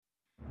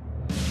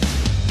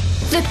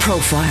The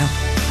Profile.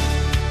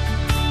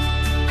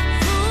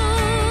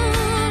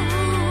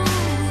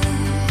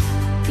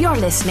 You're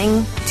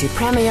listening to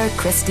Premier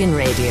Christian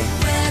Radio.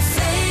 Where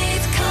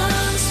faith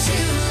comes to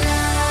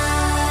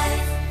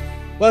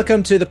life.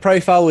 Welcome to The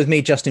Profile with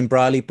me, Justin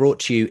Brierley, brought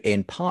to you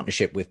in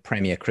partnership with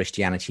Premier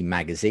Christianity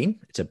magazine.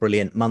 It's a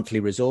brilliant monthly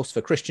resource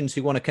for Christians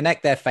who want to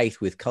connect their faith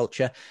with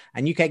culture,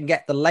 and you can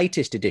get the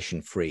latest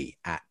edition free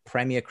at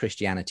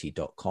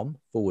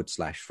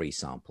premierchristianity.com/free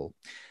sample.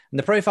 And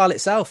The Profile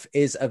itself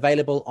is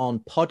available on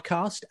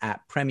podcast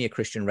at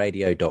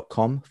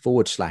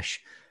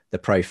premierchristianradio.com/The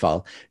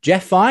Profile.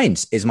 Jeff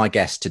Vines is my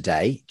guest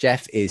today.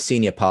 Jeff is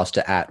senior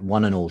pastor at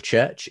One and All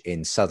Church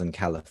in Southern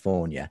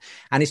California.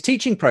 And his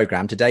teaching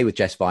program, Today with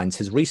Jeff Vines,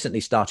 has recently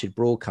started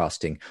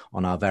broadcasting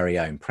on our very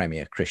own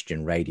Premier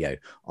Christian Radio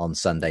on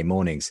Sunday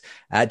mornings.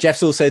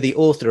 Jeff's also the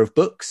author of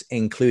books,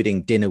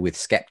 including Dinner with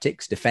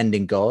Skeptics,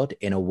 Defending God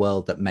in a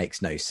World That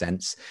Makes No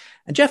Sense.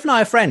 And Jeff and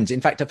I are friends. In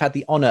fact, I've had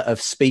the honor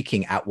of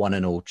speaking at One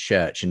and All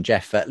Church. And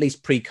Jeff, at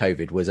least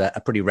pre-COVID, was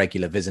a pretty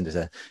regular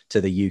visitor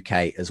to the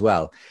UK as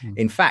well.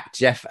 In fact,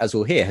 Jeff, as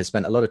we'll hear, has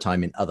spent a lot of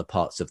time in other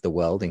parts of the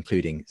world,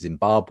 including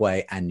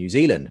Zimbabwe and New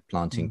Zealand,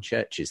 planting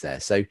churches there.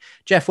 So,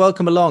 Jeff,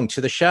 welcome along to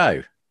the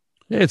show.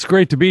 Yeah, it's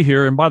great to be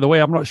here. And by the way,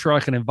 I'm not sure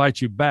I can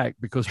invite you back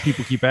because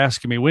people keep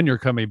asking me when you're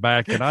coming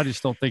back, and I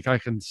just don't think I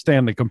can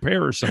stand the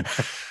comparison.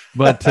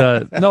 But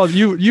no,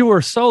 you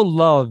were so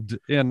loved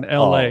in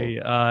LA,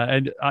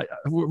 and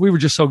we were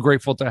just so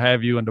grateful to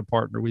have you and to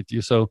partner with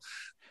you. So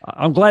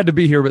I'm glad to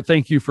be here, but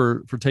thank you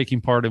for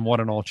taking part in One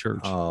and All Church.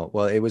 Oh,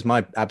 well, it was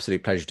my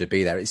absolute pleasure to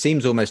be there. It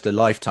seems almost a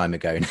lifetime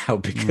ago now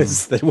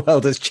because the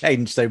world has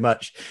changed so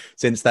much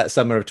since that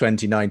summer of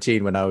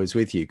 2019 when I was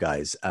with you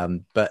guys.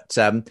 But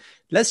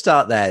let's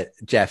start there,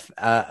 Jeff.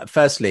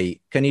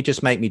 Firstly, can you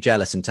just make me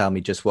jealous and tell me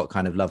just what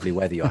kind of lovely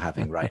weather you're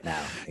having right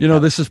now? You know,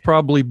 this has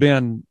probably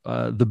been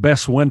the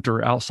best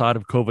winter outside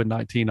of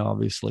COVID-19,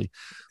 obviously.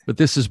 But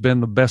this has been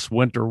the best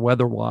winter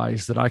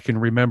weather-wise that I can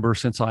remember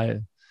since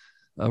I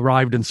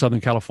arrived in Southern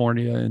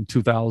California in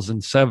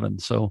 2007.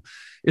 So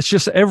it's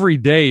just every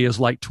day is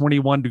like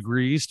 21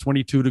 degrees,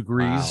 22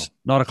 degrees, Wow.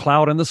 Not a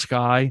cloud in the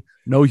sky,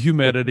 no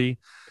humidity.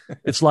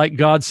 It's like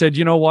God said,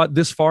 you know what,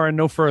 this far and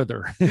no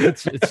further.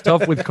 It's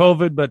tough with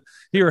COVID, but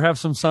here, have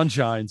some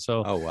sunshine.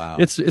 So Oh, wow.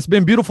 it's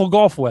been beautiful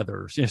golf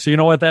weather. So you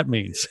know what that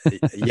means.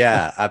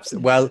 Yeah,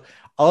 absolutely. Well,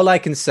 all I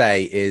can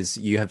say is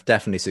you have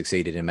definitely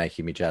succeeded in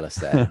making me jealous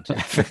there,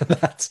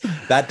 Jeff.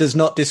 That does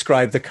not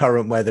describe the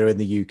current weather in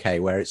the UK,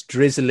 where it's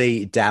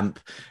drizzly, damp,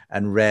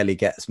 and rarely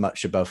gets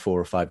much above 4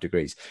 or 5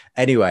 degrees.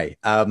 Anyway,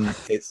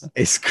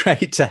 it's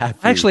great to have you.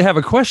 I actually have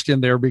a question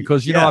there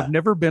because, you know, Yeah. I've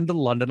never been to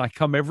London. I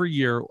come every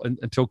year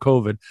until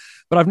COVID,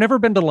 but I've never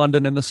been to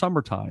London in the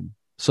summertime.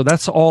 So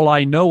that's all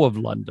I know of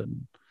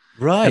London.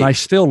 Right. And I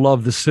still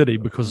love the city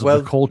because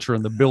of the culture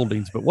and the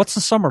buildings. But what's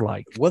the summer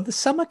like? Well, the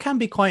summer can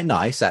be quite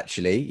nice,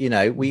 actually. You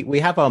know, we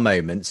have our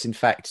moments. In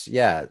fact,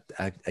 yeah,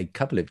 a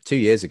couple of 2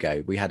 years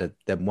ago, we had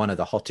one of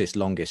the hottest,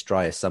 longest,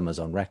 driest summers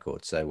on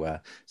record. So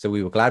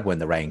we were glad when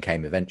the rain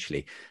came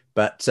eventually.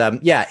 But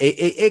yeah,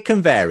 it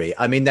can vary.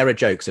 I mean, there are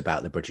jokes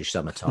about the British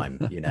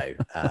summertime, you know,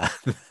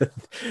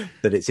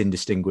 that it's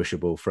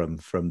indistinguishable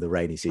from the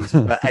rainy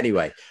season. But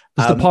anyway,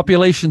 Does the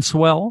population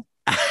swell?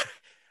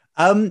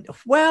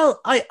 Well,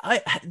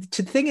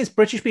 the thing is,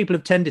 British people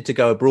have tended to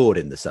go abroad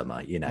in the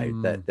summer, you know,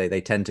 that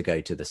they tend to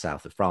go to the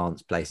south of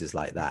France, places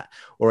like that,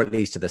 or at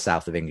least to the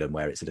south of England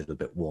where it's a little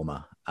bit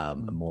warmer,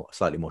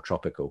 slightly more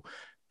tropical.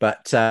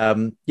 But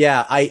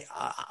yeah,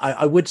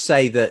 I would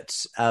say that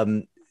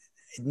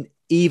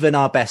even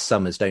our best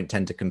summers don't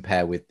tend to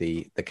compare with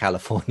the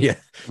California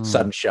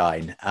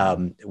sunshine,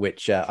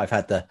 which I've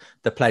had the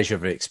pleasure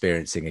of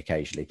experiencing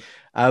occasionally.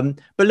 But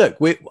look,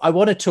 I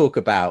want to talk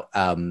about,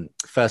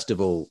 first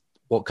of all,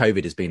 what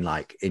COVID has been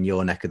like in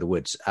your neck of the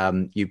woods.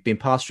 You've been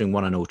pastoring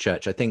One and All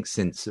Church, I think,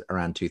 since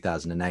around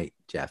 2008,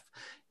 Jeff,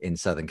 in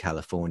Southern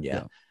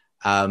California.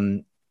 Yeah.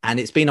 And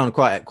it's been on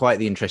quite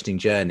the interesting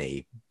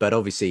journey. But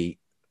obviously,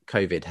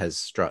 COVID has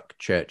struck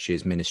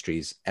churches,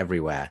 ministries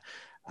everywhere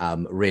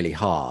really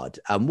hard.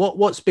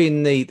 What's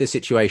been the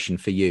situation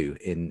for you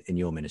in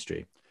your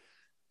ministry?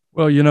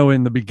 Well, you know,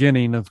 in the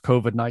beginning of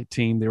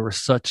COVID-19, there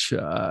was such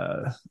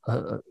a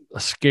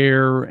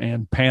scare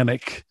and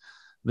panic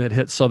that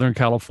hit Southern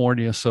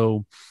California.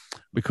 So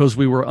because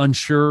we were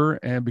unsure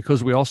and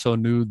because we also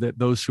knew that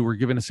those who were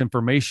giving us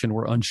information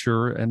were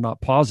unsure and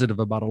not positive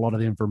about a lot of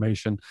the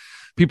information,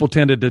 people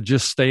tended to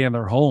just stay in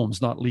their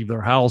homes, not leave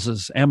their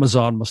houses.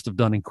 Amazon must have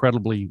done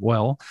incredibly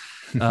well.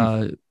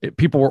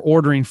 People were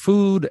ordering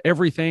food,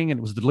 everything, and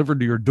it was delivered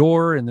to your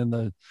door. And then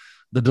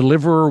the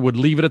deliverer would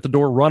leave it at the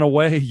door, run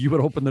away. You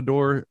would open the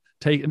door,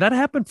 and that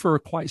happened for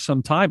quite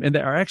some time. And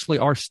there actually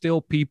are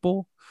still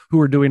people who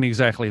are doing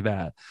exactly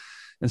that.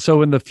 And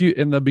so in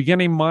the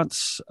beginning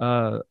months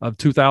of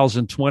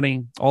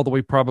 2020, all the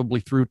way probably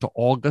through to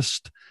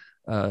August,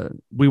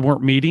 we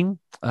weren't meeting,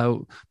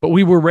 but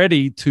we were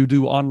ready to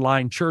do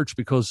online church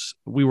because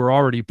we were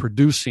already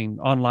producing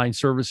online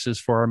services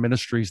for our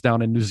ministries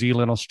down in New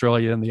Zealand,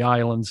 Australia, and the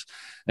islands,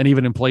 and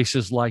even in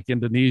places like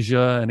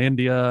Indonesia and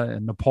India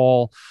and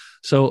Nepal.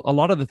 So a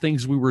lot of the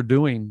things we were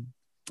doing,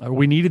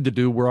 we needed to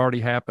do, were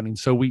already happening.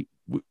 So we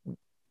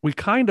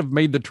kind of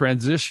made the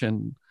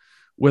transition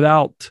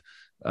without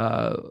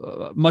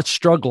much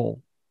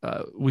struggle.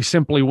 We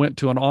simply went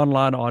to an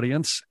online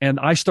audience, and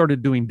I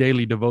started doing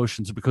daily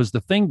devotions because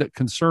the thing that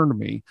concerned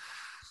me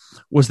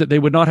was that they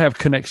would not have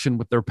connection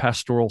with their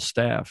pastoral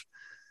staff.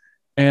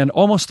 And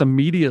almost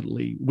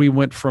immediately, we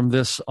went from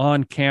this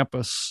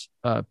on-campus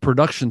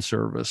production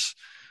service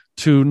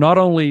to not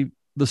only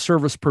the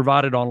service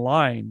provided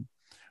online,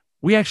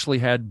 we actually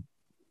had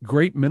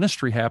great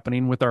ministry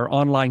happening with our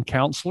online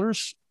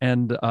counselors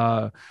and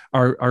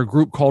our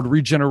group called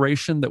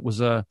Regeneration, that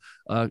was a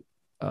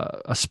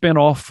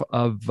spinoff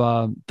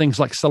of things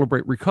like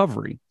Celebrate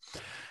Recovery.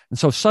 And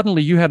so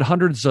suddenly you had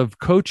hundreds of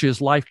coaches,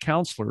 life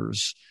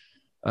counselors,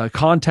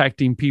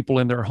 contacting people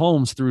in their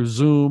homes through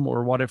Zoom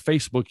or whatever,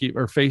 Facebook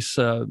or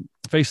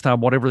FaceTime,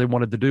 whatever they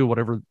wanted to do,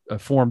 whatever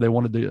form they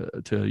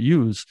wanted to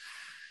use.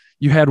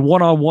 You had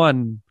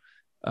one-on-one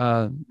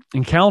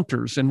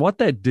encounters. And what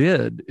that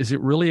did is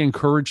it really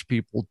encouraged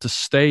people to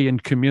stay in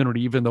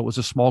community, even though it was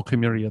a small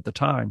community at the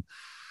time.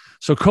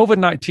 So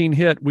COVID-19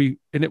 hit,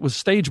 and it was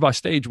stage by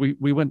stage.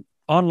 We went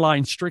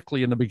online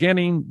strictly in the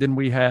beginning. Then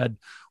we had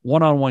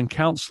one-on-one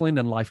counseling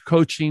and life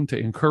coaching to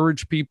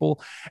encourage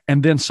people.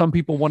 And then some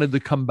people wanted to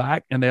come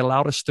back, and they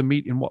allowed us to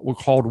meet in what were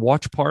called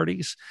watch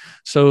parties.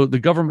 So the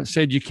government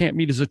said you can't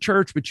meet as a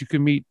church, but you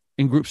can meet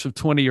in groups of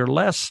 20 or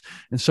less.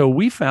 And so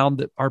we found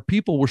that our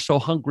people were so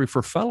hungry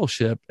for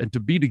fellowship and to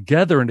be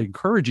together and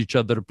encourage each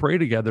other, to pray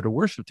together, to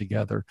worship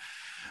together,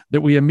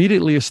 that we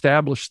immediately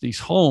established these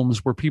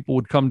homes where people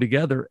would come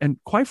together. And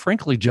quite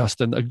frankly,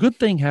 Justin, a good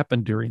thing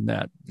happened during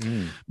that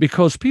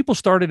because people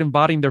started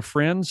inviting their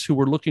friends who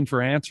were looking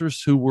for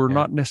answers, who were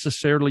not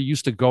necessarily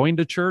used to going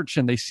to church,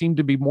 and they seemed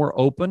to be more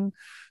open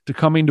to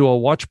coming to a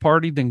watch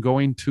party than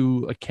going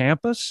to a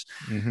campus.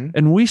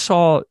 And we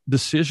saw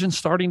decisions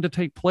starting to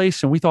take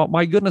place, and we thought,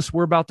 my goodness,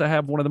 we're about to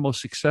have one of the most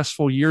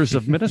successful years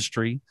of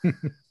ministry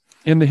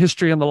in the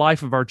history and the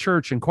life of our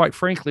church. And quite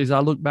frankly, as I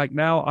look back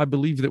now, I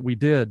believe that we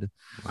did.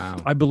 Wow.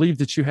 I believe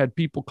that you had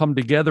people come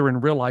together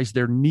and realize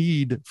their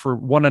need for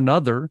one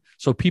another.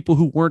 So people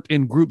who weren't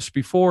in groups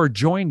before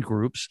joined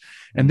groups.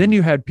 And then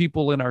you had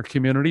people in our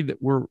community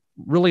that were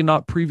really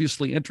not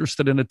previously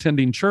interested in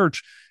attending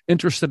church,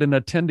 interested in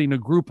attending a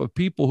group of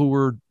people who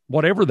were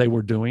whatever they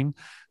were doing.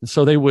 And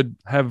so they would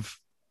have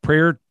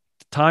prayer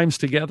times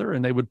together,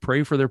 and they would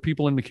pray for their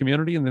people in the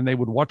community, and then they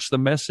would watch the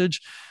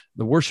message,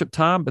 the worship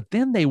time, but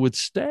then they would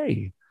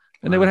stay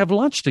and they would have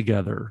lunch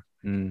together.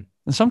 And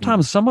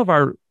sometimes some of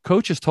our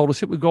coaches told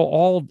us it would go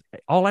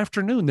all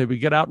afternoon. They would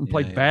get out and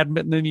play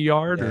badminton in the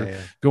yard or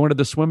go into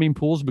the swimming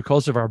pools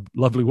because of our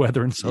lovely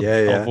weather in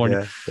Southern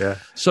California.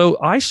 So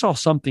I saw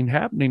something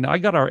happening. I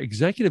got our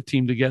executive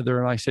team together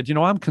and I said,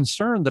 I'm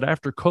concerned that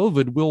after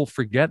COVID, we'll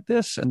forget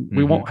this and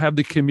we won't have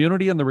the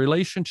community and the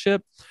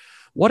relationship.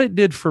 What it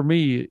did for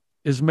me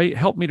is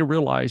help me to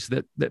realize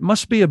that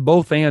must be a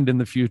both and in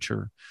the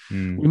future.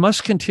 We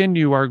must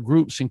continue our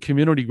groups and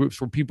community groups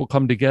where people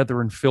come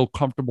together and feel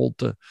comfortable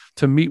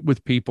to meet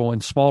with people in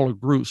smaller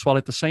groups, while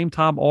at the same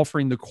time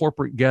offering the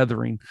corporate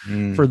gathering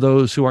for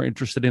those who are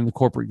interested in the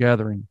corporate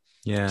gathering.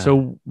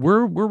 So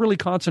we're really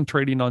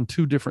concentrating on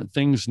two different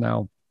things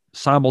now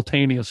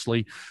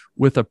simultaneously,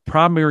 with a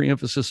primary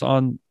emphasis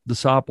on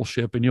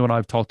discipleship. And you and I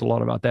have talked a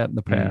lot about that in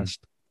the past.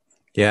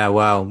 Yeah,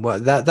 well,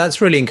 that's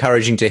really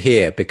encouraging to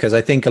hear, because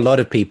I think a lot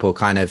of people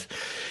kind of,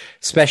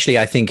 especially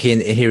I think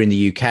here in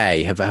the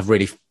UK, have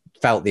really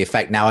felt the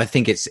effect. Now, I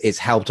think it's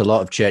helped a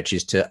lot of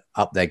churches to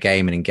up their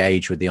game and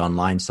engage with the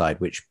online side,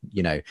 which,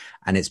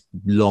 and it's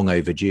long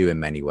overdue in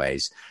many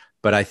ways.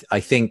 But I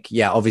think,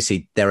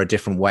 obviously there are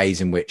different ways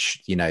in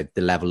which, the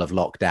level of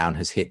lockdown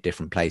has hit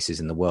different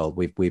places in the world.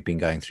 We've been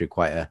going through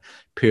quite a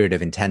period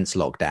of intense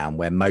lockdown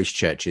where most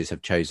churches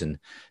have chosen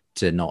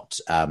to not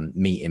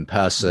meet in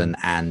person,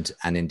 and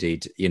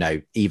indeed,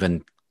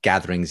 even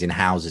gatherings in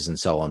houses and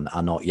so on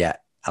are not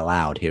yet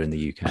allowed here in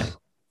the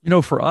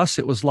UK. For us,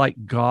 it was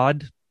like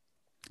God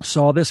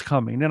saw this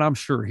coming, and I'm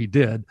sure he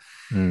did,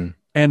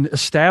 and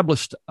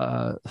established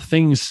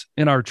things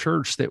in our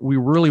church that we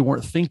really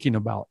weren't thinking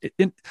about.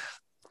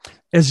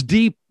 As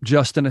deep,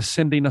 Justin, as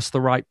sending us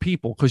the right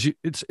people, because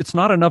it's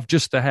not enough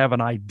just to have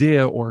an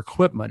idea or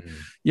equipment.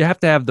 You have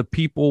to have the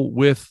people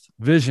with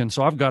vision.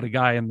 So I've got a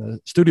guy in the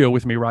studio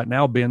with me right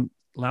now, Ben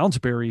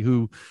Lounsbury,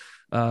 who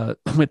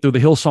went through the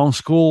Hillsong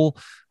School,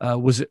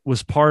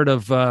 was part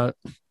of a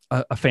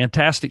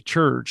fantastic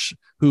church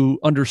who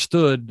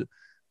understood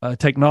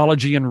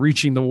technology and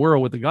reaching the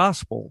world with the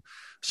gospel.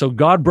 So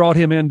God brought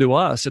him into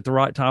us at the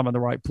right time and the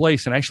right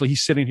place. And actually,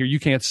 he's sitting here. You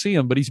can't see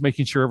him, but he's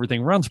making sure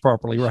everything runs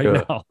properly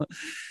right now.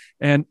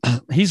 And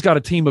he's got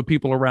a team of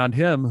people around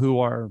him who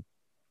are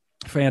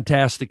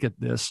fantastic at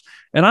this.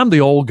 And I'm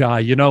the old guy,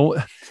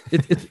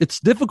 it's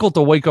difficult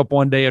to wake up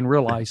one day and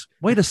realize,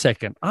 wait a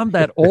second, I'm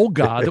that old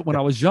guy that when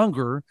I was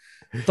younger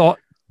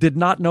did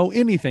not know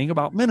anything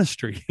about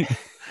ministry.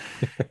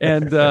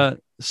 And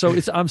so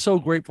I'm so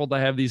grateful to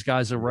have these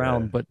guys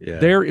around, but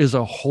there is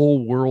a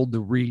whole world to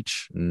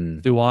reach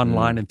through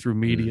online and through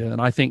media.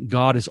 And I think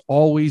God is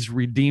always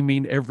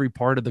redeeming every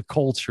part of the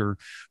culture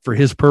for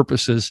his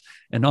purposes,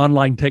 and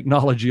online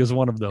technology is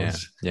one of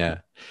those. Yeah.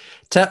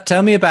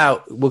 Tell me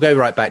about, we'll go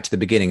right back to the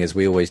beginning as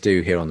we always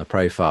do here on the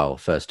profile,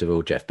 first of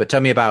all, Jeff, but tell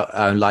me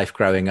about life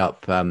growing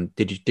up.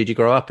 Did you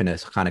grow up in a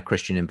kind of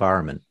Christian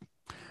environment?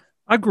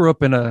 I grew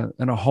up in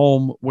a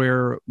home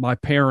where my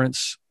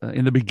parents,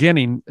 in the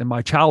beginning, in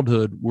my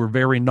childhood, were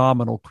very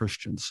nominal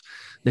Christians.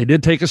 They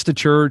did take us to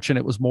church, and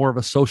it was more of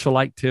a social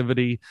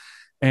activity.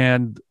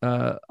 And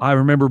I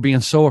remember being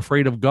so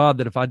afraid of God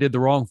that if I did the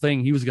wrong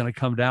thing, he was going to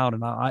come down,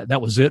 and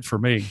that was it for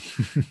me.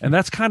 And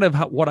that's kind of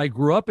what I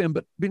grew up in.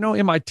 But,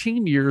 in my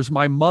teen years,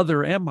 my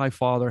mother and my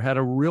father had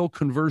a real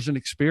conversion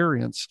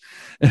experience.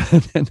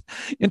 And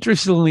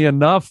interestingly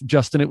enough,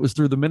 Justin, it was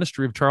through the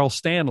ministry of Charles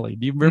Stanley.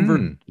 Do you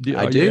remember?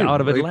 I do. Out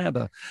of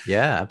Atlanta.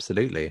 Yeah,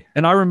 absolutely.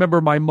 And I remember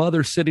my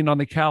mother sitting on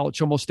the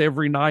couch almost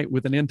every night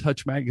with an In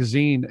Touch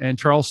magazine, and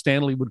Charles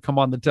Stanley would come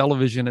on the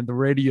television and the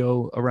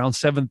radio around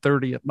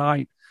 7:30 at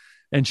night.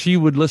 And she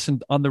would listen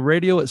on the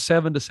radio at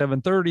 7 to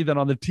 7:30, then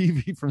on the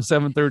TV from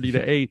 7:30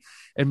 to 8,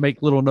 and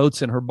make little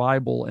notes in her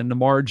Bible in the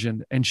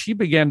margin. And she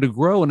began to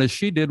grow. And as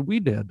she did, we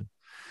did.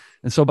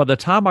 And so by the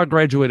time I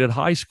graduated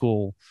high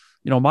school,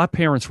 my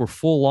parents were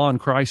full on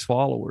Christ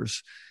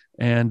followers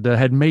and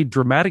had made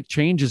dramatic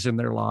changes in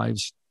their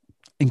lives,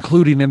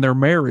 including in their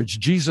marriage.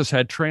 Jesus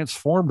had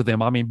transformed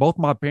them. I mean, both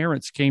my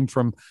parents came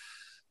from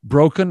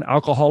broken,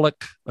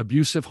 alcoholic,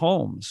 abusive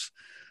homes.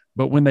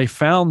 But when they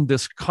found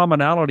this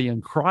commonality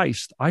in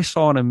Christ, I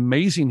saw an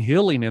amazing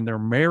healing in their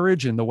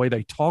marriage and the way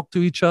they talked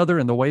to each other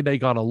and the way they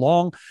got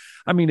along.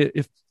 I mean,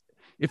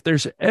 if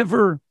there's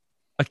ever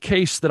a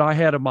case that I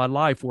had in my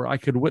life where I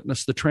could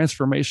witness the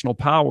transformational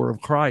power of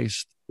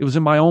Christ, it was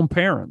in my own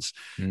parents.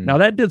 Now,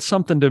 that did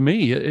something to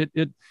me.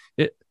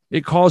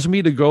 It caused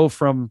me to go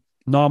from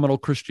nominal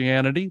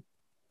Christianity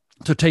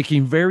to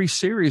taking very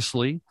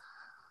seriously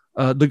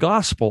the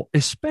gospel,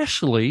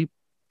 especially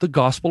the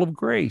gospel of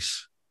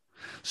grace.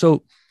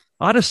 So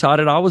I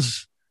decided I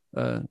was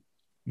going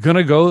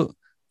to go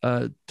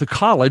to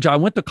college. I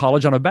went to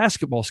college on a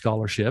basketball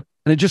scholarship,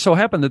 and it just so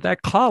happened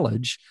that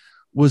college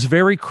was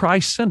very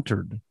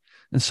Christ-centered.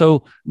 And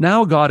so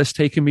now God has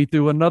taken me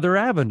through another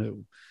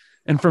avenue.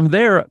 And from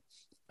there,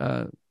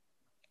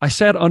 I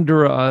sat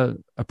under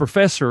a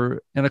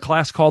professor in a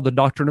class called the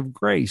Doctrine of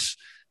Grace.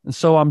 And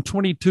so I'm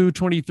 22,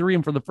 23,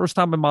 and for the first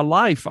time in my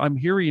life, I'm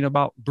hearing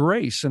about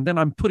grace. And then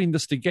I'm putting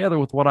this together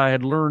with what I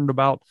had learned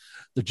about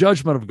the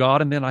judgment of God.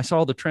 And then I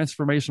saw the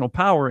transformational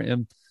power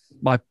in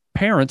my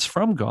parents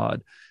from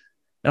God.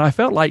 And I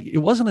felt like it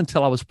wasn't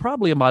until I was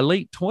probably in my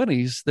late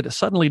 20s that it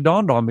suddenly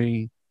dawned on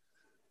me,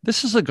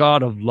 this is a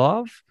God of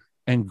love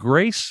and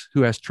grace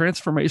who has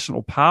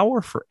transformational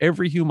power for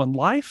every human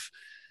life.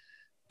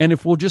 And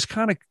if we'll just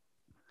kind of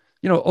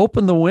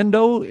open the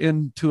window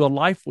into a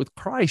life with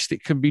Christ,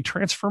 it can be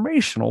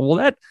transformational.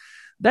 Well,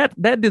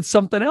 that did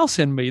something else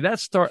in me.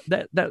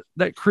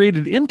 That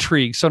created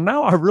intrigue. So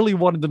now I really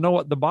wanted to know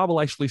what the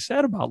Bible actually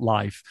said about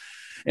life.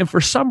 And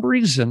for some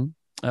reason,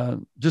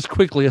 just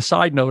quickly, a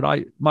side note,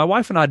 my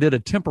wife and I did a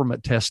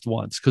temperament test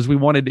once because we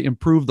wanted to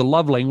improve the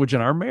love language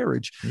in our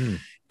marriage.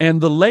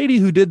 And the lady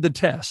who did the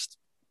test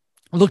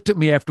looked at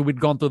me after we'd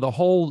gone through the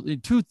whole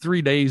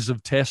 2-3 days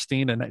of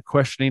testing and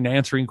questioning,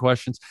 answering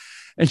questions.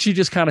 And she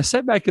just kind of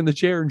sat back in the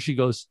chair and she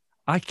goes,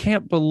 I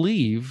can't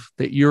believe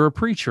that you're a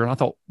preacher. And I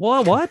thought,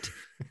 well, what?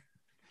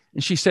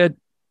 And she said,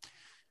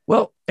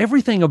 well,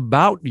 everything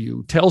about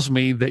you tells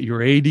me that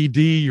you're ADD,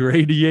 you're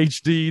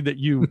ADHD, that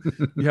you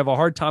have a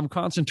hard time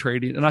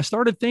concentrating. And I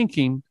started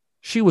thinking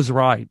she was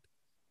right.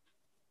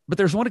 But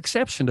there's one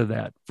exception to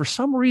that. For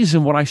some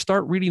reason, when I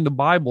start reading the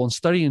Bible and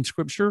studying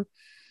scripture,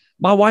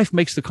 my wife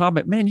makes the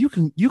comment, man, you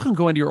can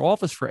go into your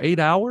office for 8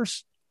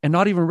 hours and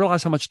not even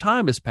realize how much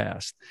time has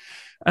passed.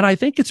 And I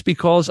think it's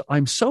because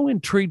I'm so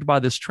intrigued by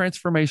this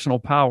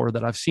transformational power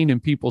that I've seen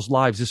in people's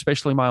lives,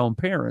 especially my own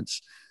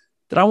parents,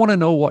 that I want to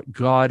know what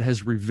God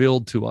has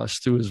revealed to us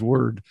through his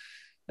word.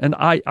 And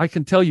I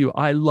can tell you,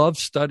 I love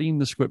studying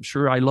the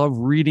scripture. I love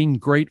reading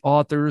great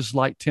authors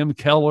like Tim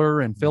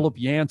Keller and Philip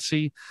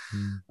Yancey.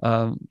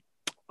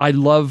 I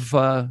love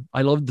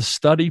the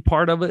study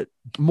part of it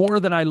more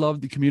than I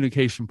love the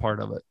communication part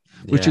of it,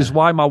 which is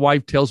why my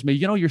wife tells me,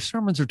 your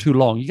sermons are too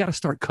long. You got to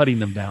start cutting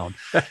them down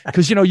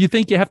because, you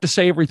think you have to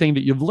say everything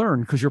that you've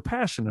learned because you're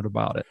passionate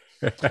about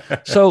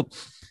it. So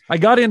I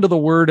got into the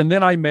word and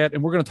then I met,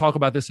 and we're going to talk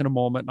about this in a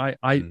moment.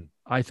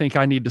 I think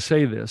I need to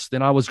say this.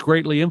 Then I was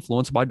greatly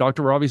influenced by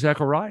Dr. Ravi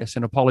Zacharias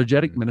in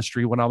apologetic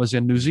ministry when I was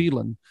in New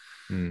Zealand.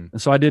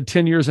 And so I did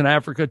 10 years in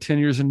Africa, 10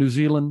 years in New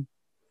Zealand.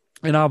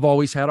 And I've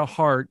always had a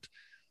heart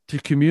to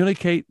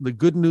communicate the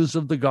good news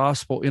of the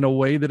gospel in a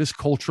way that is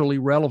culturally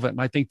relevant.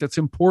 And I think that's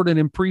important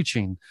in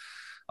preaching.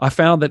 I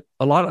found that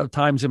a lot of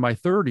times in my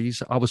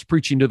 30s, I was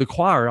preaching to the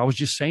choir. I was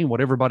just saying what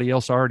everybody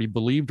else already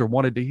believed or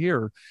wanted to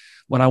hear.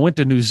 When I went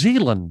to New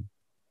Zealand,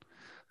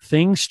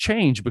 things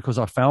changed because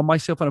I found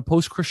myself in a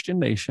post-Christian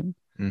nation,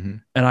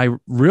 and I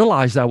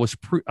realized I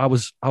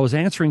was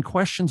answering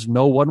questions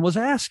no one was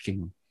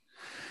asking.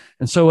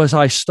 And so as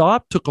I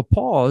stopped, took a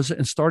pause,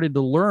 and started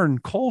to learn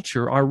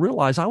culture, I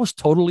realized I was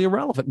totally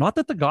irrelevant. Not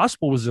that the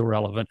gospel was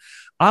irrelevant.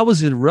 I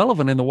was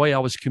irrelevant in the way I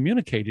was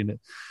communicating it.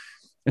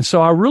 And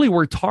so I really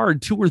worked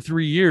hard 2 or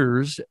 3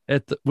 years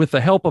with the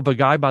help of a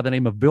guy by the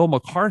name of Bill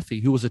McCarthy,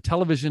 who was a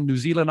television New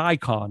Zealand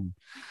icon.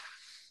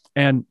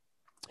 And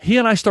he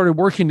and I started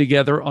working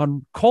together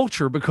on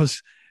culture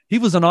because he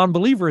was a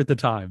non-believer at the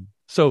time.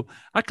 So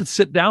I could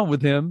sit down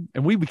with him,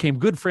 and we became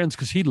good friends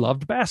because he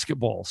loved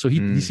basketball. So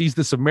he sees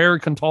this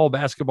American tall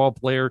basketball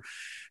player,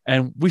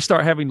 and we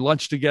start having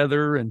lunch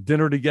together and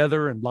dinner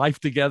together and life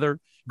together,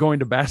 going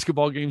to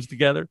basketball games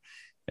together.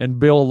 And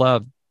Bill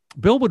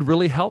would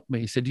really help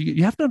me. He said,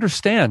 you have to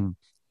understand,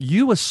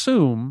 you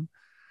assume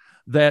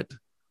that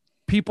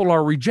people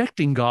are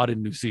rejecting God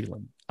in New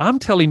Zealand. I'm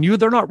telling you,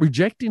 they're not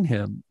rejecting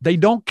him. They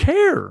don't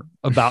care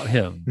about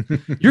him.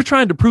 You're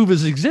trying to prove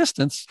his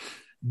existence.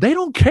 They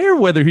don't care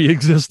whether he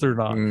exists or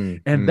not.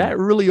 And that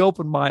really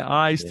opened my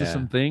eyes to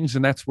some things.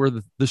 And that's where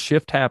the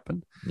shift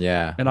happened.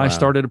 Yeah. And I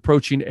started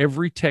approaching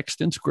every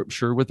text in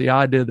Scripture with the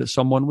idea that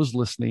someone was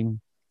listening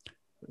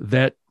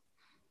that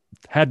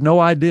had no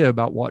idea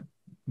about what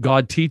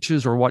God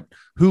teaches or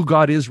who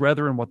God is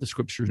rather, and what the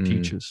Scripture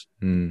teaches.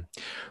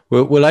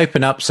 We'll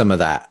open up some of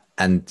that,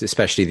 and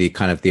especially the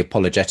kind of the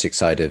apologetic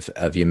side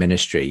of your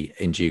ministry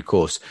in due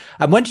course.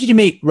 And when did you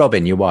meet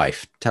Robin, your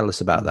wife? Tell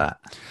us about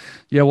that.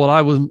 Yeah, well,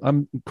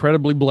 I'm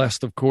incredibly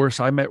blessed, of course.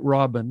 I met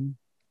Robin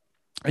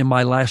in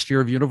my last year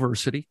of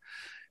university,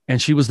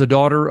 and she was the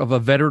daughter of a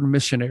veteran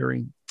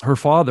missionary. Her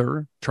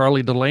father,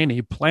 Charlie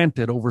Delaney,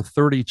 planted over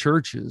 30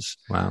 churches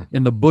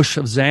in the bush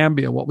of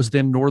Zambia, what was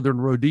then northern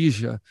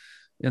Rhodesia,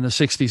 in the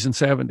 60s and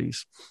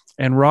 70s.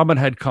 And Robin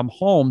had come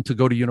home to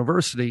go to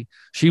university.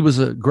 She was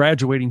a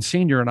graduating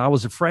senior, and I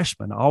was a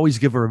freshman. I always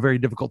give her a very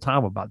difficult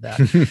time about that.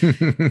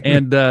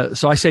 And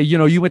so I say,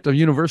 you went to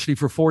university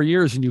for 4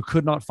 years and you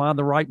could not find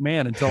the right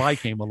man until I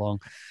came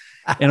along.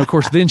 And of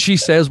course, then she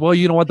says, well,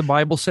 you know what the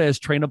Bible says,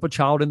 train up a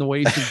child in the way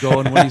he should go,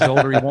 and when he's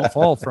older, he won't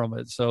fall from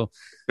it. So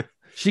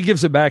she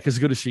gives it back as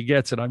good as she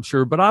gets it, I'm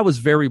sure. But I was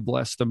very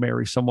blessed to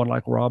marry someone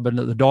like Robin,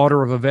 the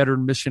daughter of a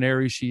veteran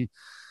missionary. She,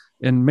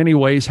 in many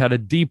ways, had a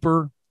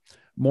deeper,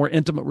 more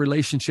intimate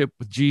relationship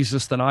with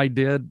Jesus than I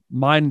did.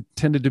 Mine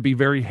tended to be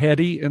very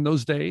heady in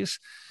those days.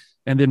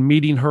 And then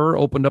meeting her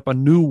opened up a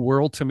new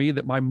world to me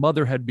that my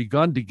mother had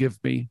begun to give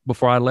me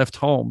before I left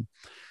home.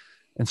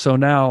 And so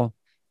now,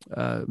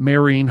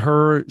 marrying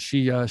her,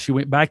 she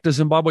went back to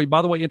Zimbabwe.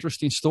 By the way,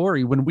 interesting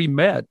story. When we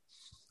met,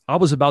 I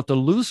was about to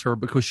lose her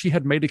because she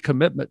had made a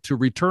commitment to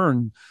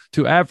return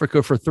to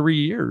Africa for 3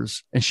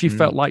 years. And she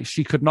felt like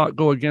she could not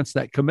go against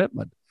that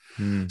commitment.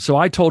 So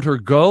I told her,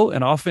 go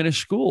and I'll finish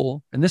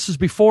school. And this is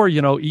before,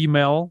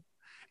 email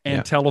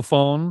and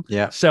telephone,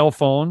 cell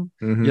phone,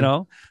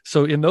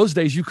 So in those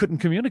days, you couldn't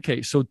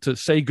communicate. So to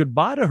say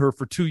goodbye to her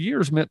for 2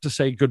 years meant to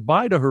say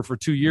goodbye to her for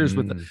 2 years,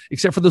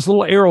 except for those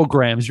little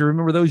aerograms. You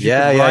remember those?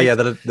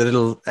 The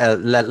little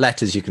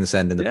letters you can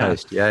send in the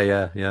post.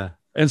 Yeah.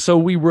 And so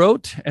we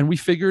wrote, and we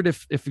figured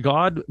if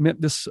God meant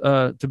this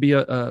to be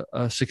a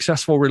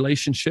successful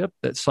relationship,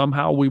 that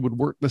somehow we would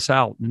work this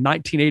out. In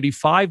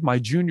 1985, my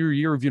junior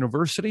year of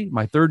university,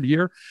 my third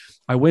year,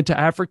 I went to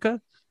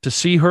Africa to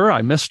see her.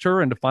 I missed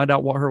her and to find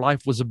out what her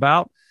life was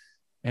about.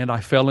 And I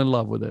fell in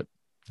love with it.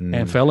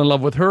 And fell in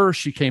love with her.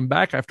 She came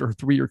back after her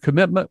 3-year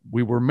commitment.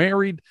 We were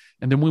married.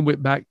 And then we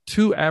went back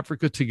to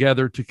Africa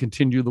together to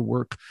continue the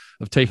work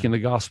of taking the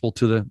gospel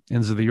to the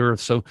ends of the earth.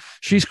 So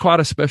she's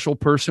quite a special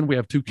person. We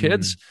have 2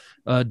 kids,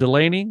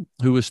 Delaney,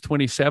 who is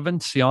 27,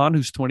 Sion,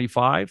 who's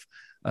 25.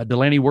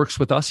 Delaney works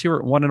with us here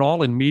at One and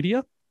All in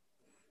media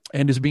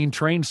and is being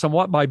trained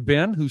somewhat by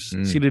Ben, who's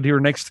seated here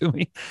next to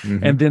me.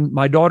 And then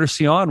my daughter,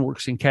 Sion,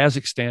 works in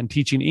Kazakhstan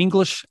teaching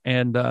English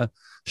and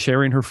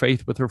sharing her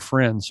faith with her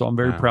friends. So I'm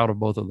very proud of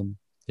both of them.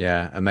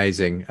 Yeah,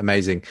 amazing.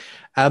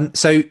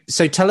 So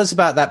tell us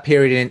about that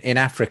period in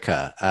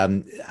Africa.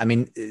 I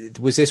mean,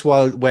 was this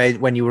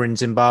when you were in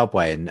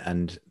Zimbabwe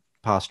and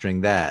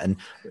pastoring there? And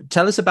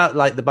tell us about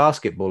like the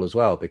basketball as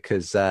well,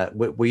 because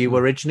were you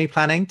originally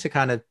planning to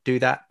kind of do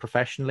that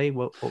professionally?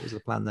 What was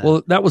the plan there?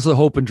 Well, that was the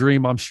hope and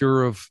dream, I'm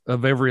sure, of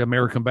every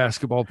American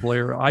basketball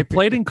player. I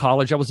played in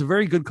college. I was a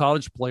very good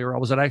college player. I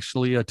was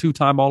actually a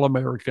 2-time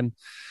All-American.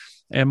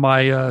 And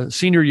my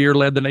senior year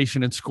led the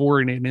nation in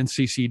scoring in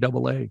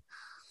NCCAA.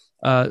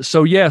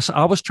 So yes,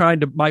 I was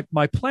trying to,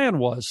 my plan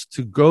was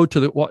to go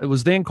to what it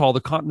was then called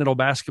the Continental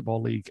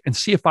Basketball League and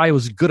see if I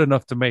was good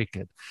enough to make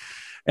it.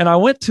 And I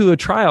went to a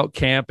tryout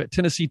camp at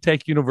Tennessee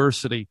Tech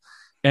University,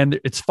 and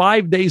it's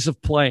 5 days of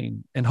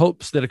playing in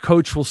hopes that a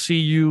coach will see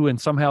you and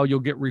somehow you'll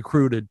get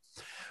recruited.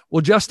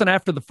 Well, Justin,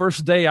 after the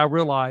first day, I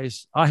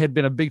realized I had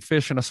been a big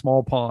fish in a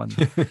small pond.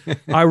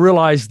 I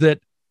realized that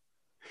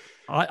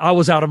I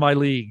was out of my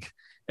league.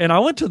 And I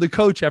went to the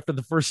coach after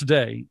the first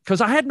day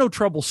because I had no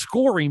trouble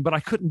scoring, but I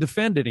couldn't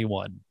defend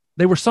anyone.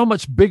 They were so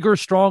much bigger,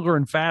 stronger,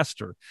 and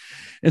faster.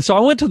 And so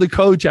I went to the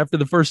coach after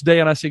the first day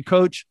and I said,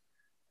 Coach,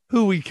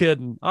 who are we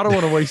kidding? I don't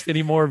want to waste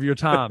any more of your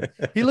time.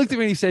 He looked at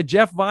me and he said,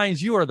 Jeff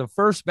Vines, you are the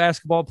first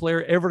basketball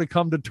player ever to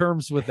come to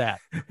terms with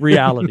that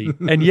reality.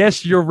 And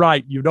yes, you're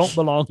right. You don't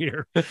belong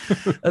here.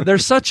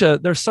 There's such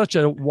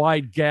a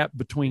wide gap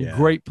between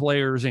great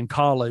players in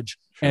college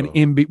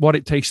and what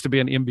it takes to be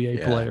an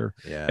NBA player.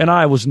 Yeah. And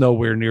I was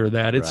nowhere near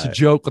that. It's a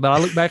joke. But I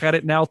look back at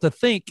it now to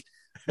think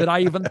that I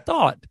even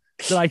thought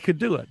that I could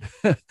do it.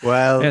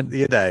 Well, and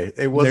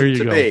it wasn't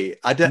to me.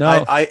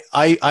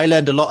 I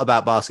learned a lot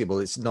about basketball.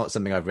 It's not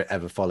something I've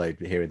ever followed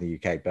here in the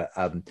UK, but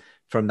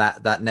from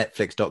that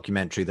Netflix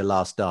documentary, The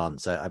Last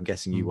Dance, I'm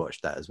guessing you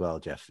watched that as well,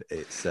 Jeff.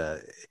 It's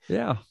the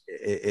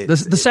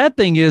sad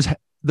thing is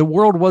the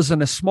world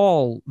wasn't as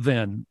small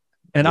then.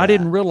 And I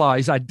didn't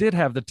realize I did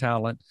have the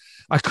talent.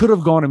 I could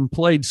have gone and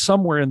played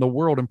somewhere in the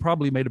world and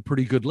probably made a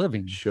pretty good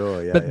living.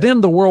 Sure, yeah. But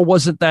then the world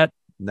wasn't that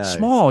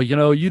small.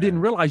 You didn't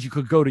realize you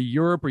could go to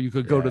Europe or you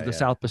could go to the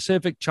South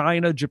Pacific,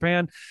 China,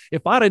 Japan.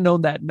 If I'd have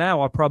known that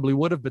now, I probably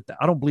would have, but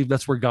I don't believe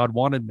that's where God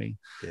wanted me.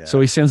 Yeah. So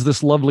he sends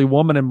this lovely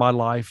woman in my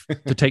life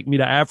to take me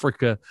to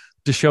Africa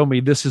to show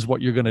me this is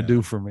what you're going to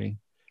do for me.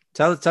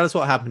 Tell us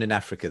what happened in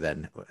Africa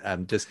then.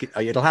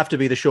 It'll have to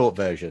be the short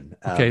version.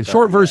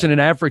 Short version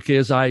in Africa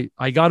is I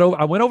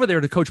went over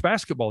there to coach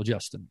basketball,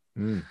 Justin.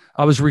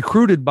 I was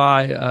recruited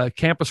by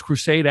Campus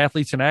Crusade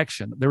Athletes in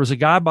Action. There was a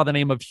guy by the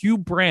name of Hugh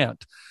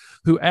Brandt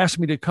who asked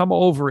me to come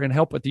over and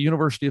help at the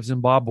University of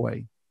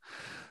Zimbabwe,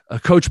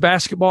 coach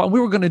basketball. And we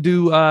were going to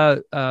do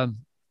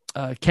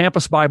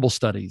campus Bible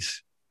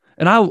studies.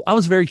 And I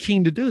was very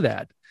keen to do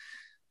that.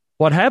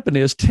 What happened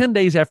is 10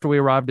 days after we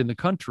arrived in the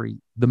country,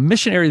 the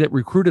missionary that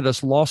recruited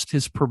us lost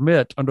his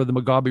permit under the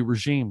Mugabe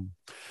regime.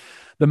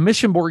 The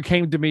mission board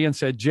came to me and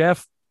said,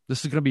 Jeff,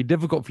 this is going to be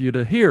difficult for you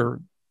to hear,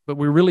 but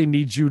we really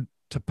need you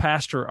to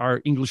pastor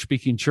our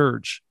English-speaking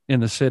church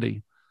in the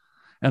city.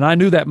 And I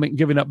knew that meant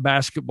giving up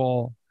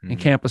basketball and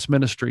campus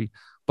ministry,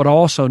 but I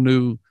also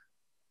knew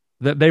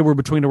that they were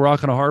between a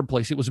rock and a hard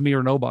place. It was me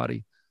or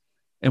nobody.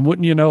 And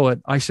wouldn't you know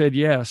it, I said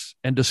yes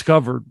and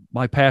discovered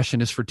my passion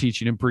is for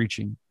teaching and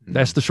preaching.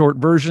 That's the short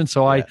version.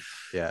 So I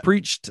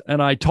preached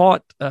and I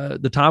taught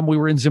the time we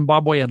were in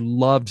Zimbabwe and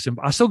loved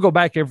Zimbabwe. I still go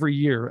back every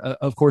year,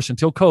 of course,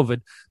 until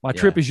COVID. My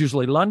trip is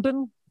usually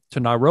London to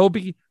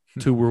Nairobi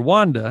to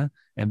Rwanda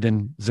and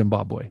then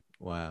Zimbabwe.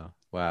 Wow.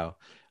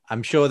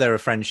 I'm sure there are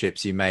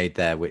friendships you made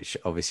there, which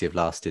obviously have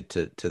lasted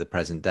to the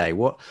present day.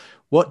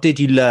 What did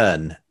you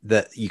learn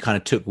that you kind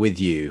of took with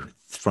you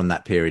from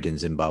that period in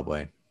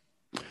Zimbabwe?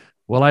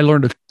 Well, I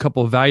learned a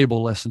couple of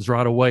valuable lessons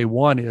right away.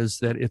 One is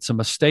that it's a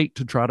mistake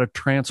to try to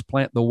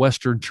transplant the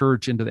Western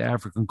church into the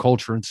African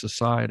culture and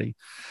society.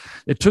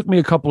 It took me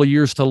a couple of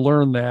years to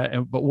learn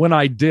that, but when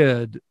I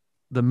did,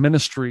 the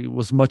ministry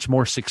was much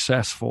more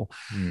successful.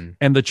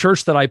 And the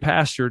church that I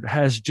pastored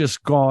has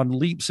just gone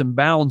leaps and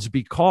bounds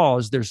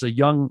because there's a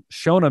young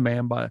Shona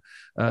man by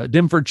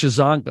Dimford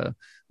Chizanga,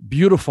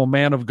 beautiful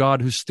man of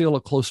God who's still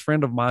a close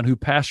friend of mine who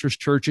pastors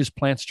churches,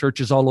 plants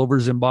churches all over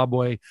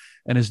Zimbabwe,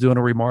 and is doing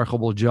a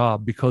remarkable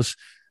job because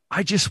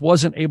I just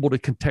wasn't able to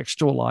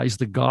contextualize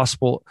the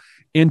gospel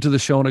into the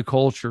Shona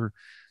culture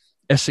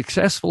as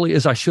successfully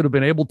as I should have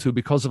been able to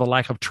because of a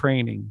lack of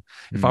training.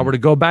 If I were to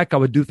go back, I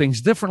would do things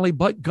differently,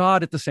 but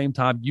God at the same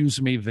time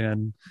used me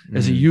then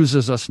as he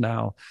uses us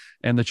now.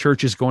 And the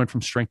church is going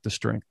from strength to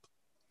strength.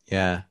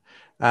 Yeah.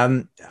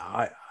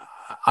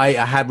 I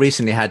had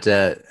recently had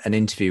an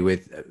interview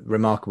with a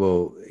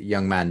remarkable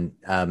young man,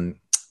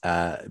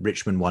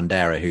 Richmond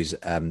Wandera, who's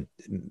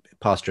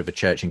pastor of a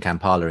church in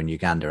Kampala in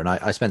Uganda. And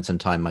I spent some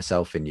time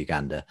myself in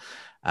Uganda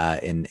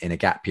in a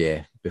gap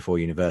year before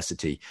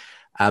university.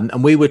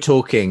 And we were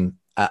talking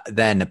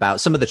then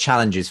about some of the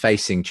challenges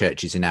facing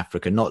churches in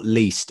Africa, not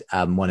least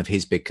one of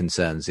his big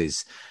concerns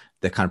is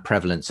the kind of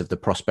prevalence of the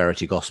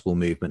prosperity gospel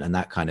movement and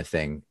that kind of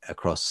thing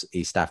across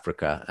East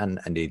Africa and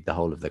indeed the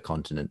whole of the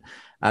continent.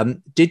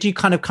 Did you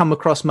kind of come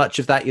across much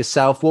of that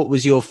yourself? What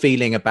was your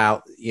feeling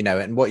about,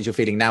 and what is your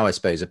feeling now, I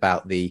suppose,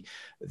 about the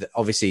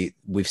obviously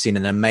we've seen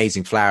an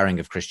amazing flowering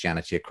of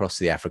Christianity across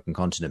the African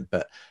continent,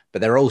 but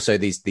there are also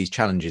these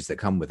challenges that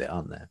come with it,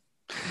 aren't there?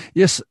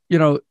 Yes.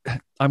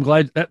 I'm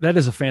glad that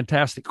is a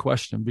fantastic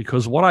question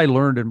because what I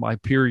learned in my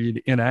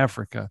period in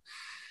Africa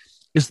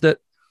is that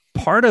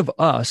part of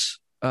us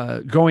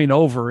going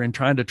over and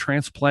trying to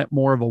transplant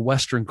more of a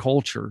Western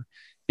culture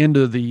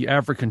into the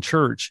African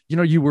church,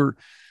 you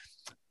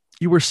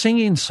were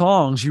singing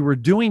songs, you were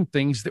doing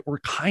things that were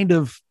kind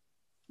of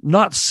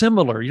not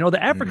similar.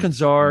 The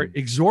Africans are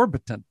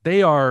exorbitant.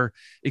 They are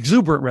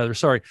exuberant, rather.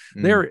 Sorry.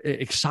 They're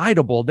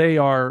excitable. They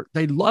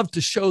love to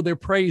show their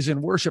praise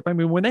and worship. I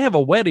mean, when they have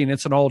a wedding,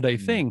 it's an all day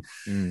thing.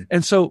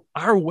 And so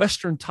our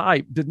Western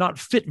type did not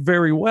fit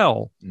very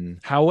well.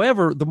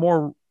 However, the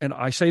more, and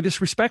I say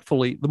this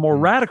respectfully, the more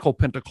radical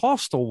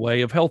Pentecostal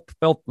way of health,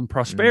 wealth, and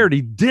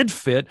prosperity did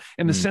fit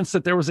in the sense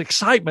that there was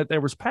excitement, there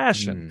was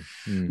passion.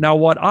 Now,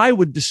 what I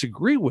would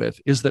disagree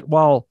with is that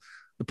while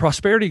the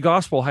prosperity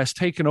gospel has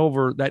taken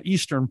over that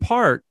eastern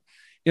part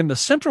in the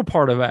central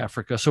part of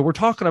Africa. So we're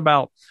talking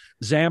about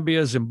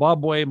Zambia,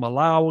 Zimbabwe,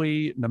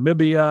 Malawi,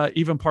 Namibia,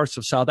 even parts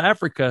of South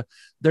Africa.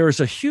 There is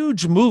a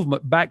huge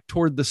movement back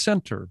toward the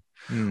center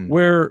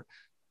where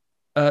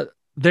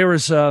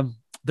there's a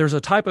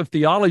type of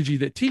theology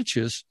that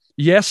teaches,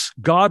 yes,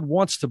 God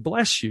wants to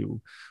bless you,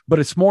 but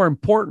it's more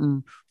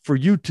important for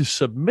you to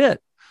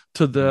submit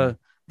to the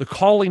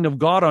calling of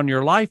God on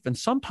your life. And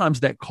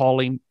sometimes that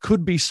calling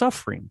could be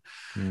suffering.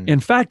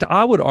 In fact,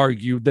 I would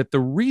argue that the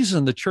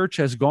reason the church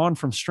has gone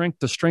from strength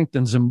to strength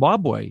in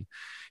Zimbabwe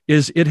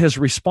is it has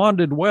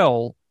responded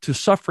well to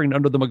suffering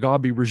under the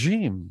Mugabe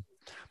regime,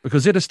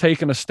 because it has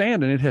taken a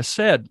stand and it has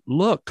said,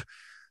 look,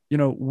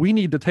 we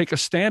need to take a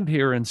stand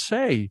here and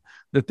say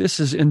that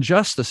this is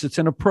injustice. It's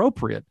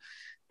inappropriate.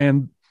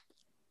 And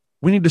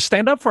we need to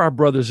stand up for our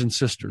brothers and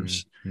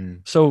sisters.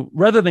 So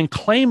rather than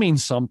claiming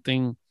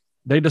something,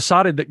 they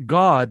decided that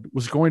God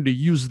was going to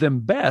use them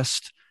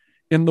best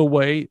in the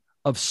way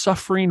of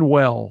suffering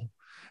well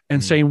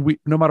and saying,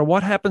 no matter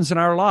what happens in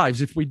our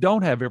lives, if we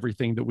don't have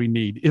everything that we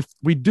need, if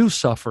we do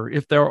suffer,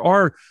 if there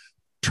are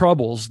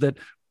troubles, that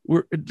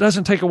it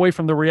doesn't take away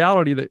from the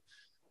reality that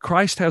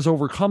Christ has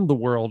overcome the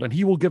world and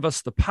he will give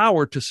us the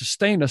power to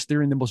sustain us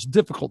during the most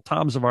difficult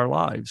times of our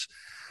lives.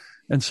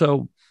 And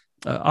so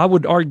I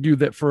would argue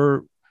that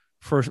for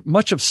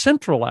much of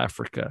Central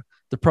Africa,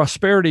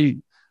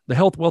 the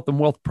health, wealth, and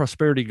wealth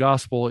prosperity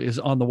gospel is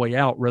on the way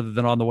out rather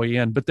than on the way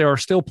in. But there are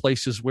still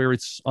places where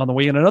it's on the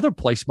way in. Another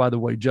place, by the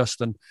way,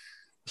 Justin,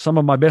 some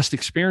of my best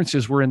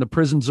experiences were in the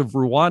prisons of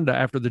Rwanda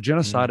after the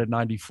genocide in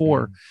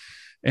 94.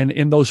 And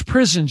in those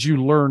prisons, you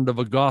learned of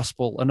a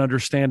gospel, an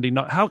understanding.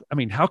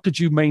 How could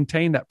you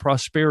maintain that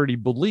prosperity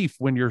belief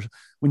when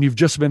you've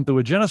just been through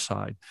a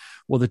genocide?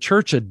 Well, the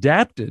church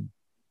adapted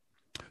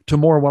to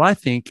more what I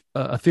think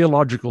a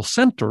theological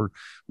center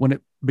when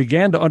it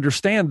began to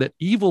understand that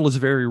evil is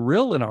very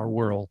real in our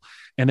world,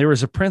 and there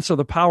is a prince of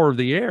the power of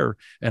the air,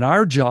 and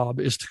our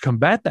job is to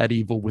combat that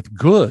evil with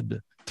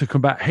good, to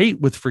combat hate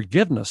with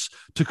forgiveness,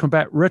 to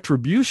combat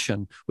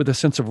retribution with a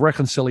sense of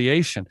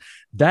reconciliation.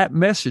 That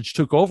message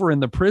took over in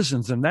the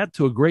prisons, and that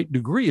to a great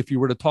degree, if you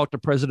were to talk to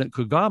President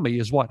Kagame,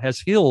 is what has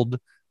healed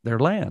their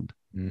land.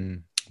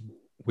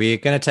 We're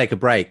going to take a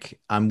break.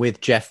 I'm with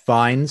Jeff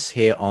Vines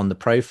here on The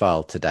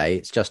Profile today.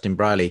 It's Justin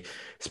Briley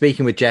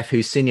speaking with Jeff,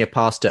 who's senior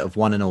pastor of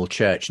One and All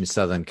Church in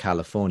Southern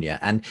California.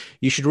 And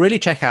you should really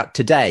check out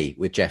Today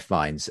with Jeff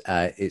Vines.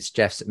 It's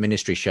Jeff's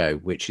ministry show,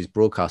 which is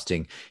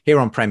broadcasting here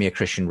on Premier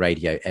Christian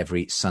Radio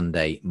every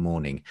Sunday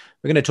morning.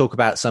 We're going to talk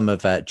about some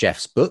of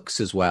Jeff's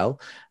books as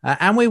well.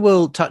 And we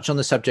will touch on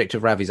the subject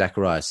of Ravi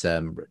Zacharias.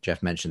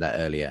 Jeff mentioned that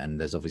earlier, and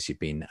there's obviously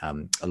been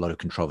a lot of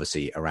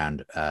controversy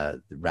around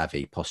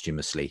Ravi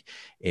posthumously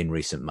in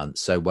recent months.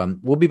 So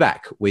we'll be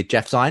back with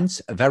Jeff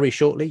Vines very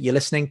shortly. You're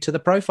listening to The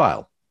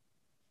Profile.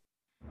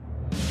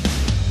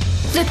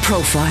 The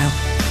Profile.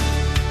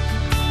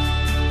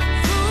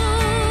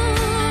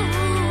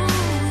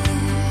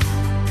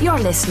 You're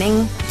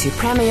listening to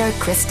Premier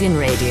Christian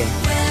Radio.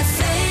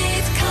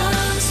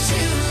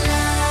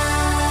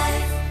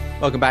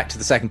 Welcome back to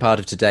the second part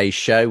of today's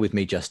show with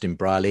me, Justin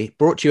Briley,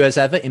 brought to you as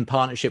ever in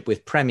partnership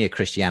with Premier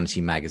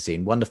Christianity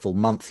Magazine, wonderful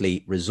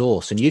monthly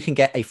resource. And you can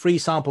get a free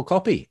sample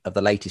copy of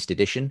the latest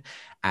edition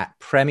at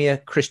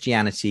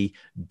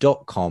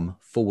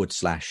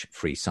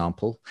premierchristianity.com/free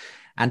sample.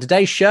 And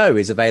today's show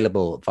is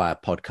available via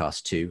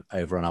podcast too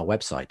over on our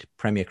website,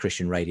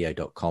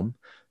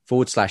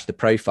 premierchristianradio.com/The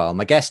Profile.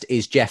 My guest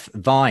is Jeff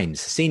Vines,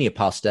 senior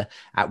pastor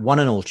at One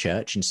and All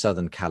Church in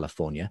Southern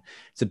California.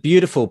 It's a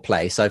beautiful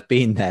place. I've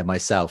been there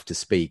myself to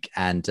speak,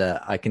 and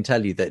I can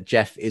tell you that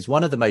Jeff is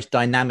one of the most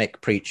dynamic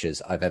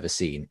preachers I've ever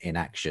seen in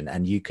action,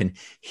 and you can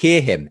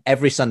hear him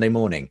every Sunday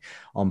morning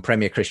on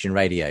Premier Christian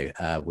Radio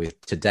with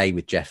Today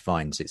with Jeff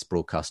Vines. It's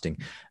broadcasting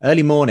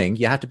early morning.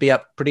 You have to be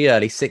up pretty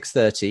early,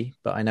 6:30,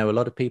 but I know a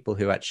lot of people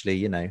who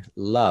actually,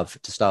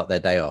 love to start their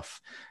day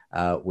off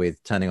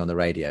with turning on the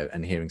radio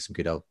and hearing some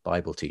good old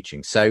Bible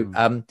teaching.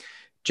 So,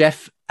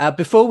 Jeff,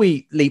 before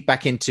we leap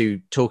back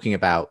into talking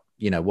about,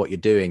 what you're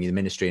doing in the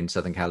ministry in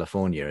Southern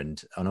California,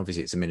 and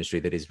obviously it's a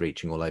ministry that is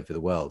reaching all over the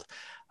world.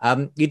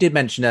 You did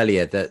mention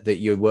earlier that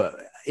you were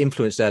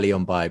influenced early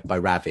on by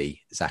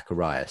Ravi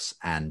Zacharias,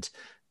 and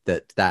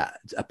that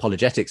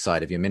apologetic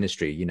side of your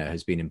ministry,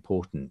 has been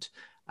important.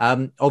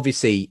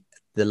 Obviously,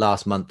 the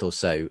last month or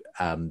so,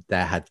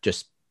 there had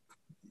just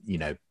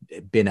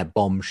been a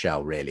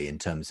bombshell really in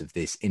terms of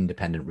this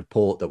independent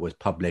report that was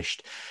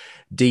published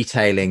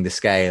detailing the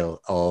scale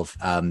of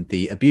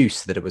the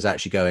abuse that it was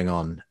actually going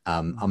on,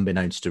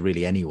 unbeknownst to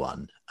really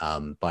anyone,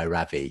 by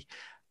Ravi.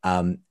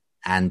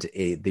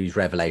 These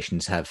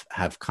revelations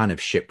have kind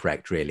of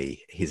shipwrecked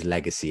really his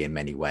legacy in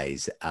many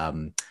ways.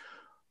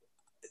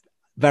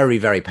 Very,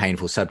 very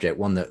painful subject,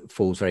 one that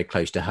falls very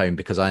close to home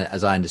because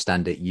as I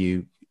understand it,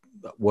 you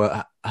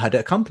had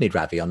accompanied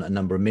Ravi on a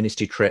number of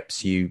ministry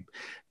trips. You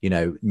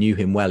knew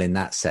him well in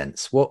that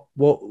sense. What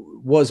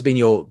has been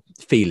your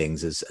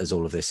feelings as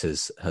all of this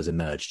has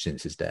emerged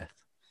since his death?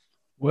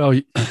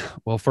 Well,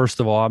 first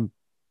of all,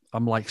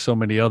 I'm like so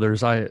many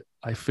others. I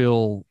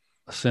feel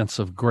a sense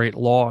of great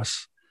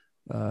loss.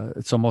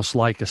 It's almost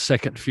like a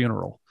second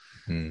funeral.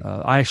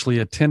 I actually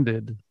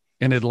attended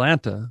in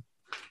Atlanta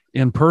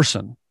in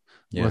person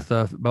with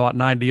about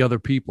 90 other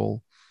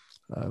people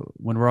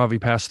when Ravi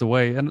passed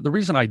away. And the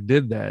reason I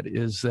did that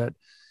is that,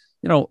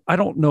 I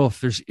don't know if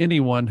there's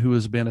anyone who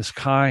has been as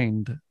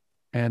kind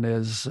and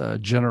as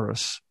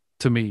generous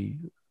to me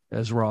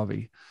as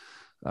Ravi.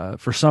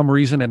 For some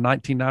reason, in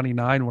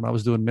 1999, when I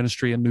was doing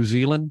ministry in New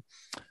Zealand,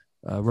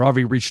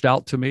 Ravi reached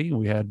out to me.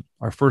 We had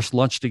our first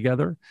lunch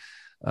together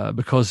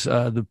because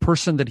the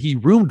person that he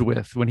roomed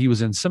with when he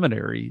was in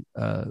seminary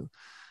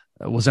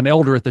was an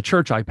elder at the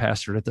church I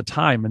pastored at the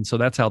time. And so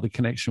that's how the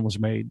connection was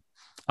made.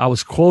 I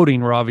was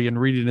quoting Ravi and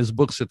reading his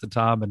books at the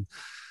time. And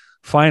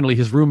finally,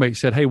 his roommate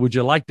said, "Hey, would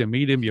you like to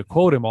meet him? You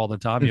quote him all the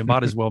time. You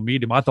might as well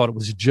meet him." I thought it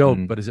was a joke,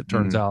 but as it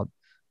turns out,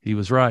 he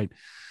was right.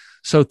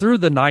 So through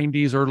the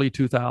 90s, early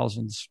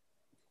 2000s,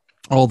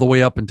 all the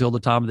way up until the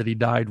time that he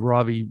died,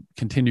 Ravi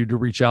continued to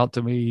reach out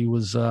to me. He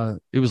was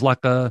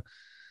like a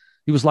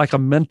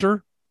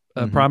mentor,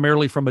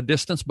 primarily from a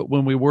distance. But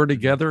when we were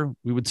together,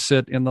 we would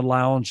sit in the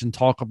lounge and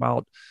talk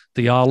about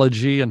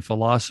theology and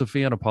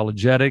philosophy and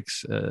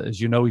apologetics. As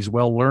you know, he's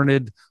well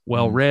learned,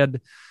 well read.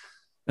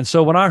 And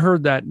so when I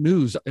heard that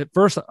news, at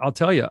first, I'll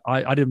tell you,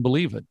 I didn't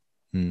believe it.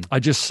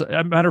 As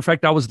a matter of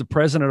fact, I was the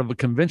president of a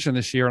convention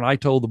this year, and I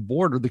told the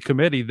board or the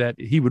committee that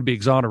he would be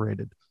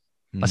exonerated.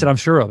 I said, I'm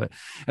sure of it.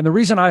 And the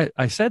reason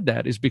I said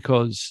that is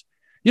because,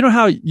 you know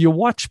how you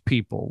watch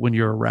people when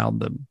you're around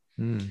them.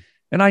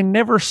 And I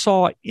never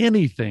saw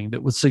anything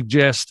that would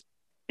suggest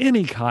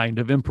any kind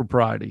of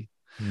impropriety.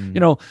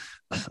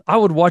 I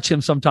would watch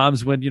him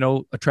sometimes when,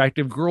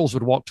 attractive girls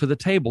would walk to the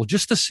table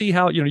just to see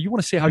how, you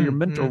want to see how your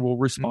mentor will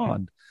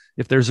respond.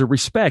 If there's a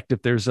respect,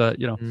 if there's a,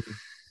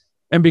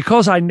 and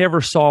because I never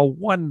saw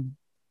one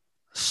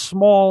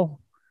small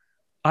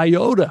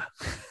iota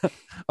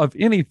of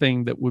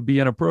anything that would be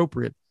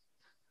inappropriate,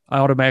 I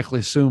automatically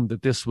assumed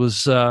that this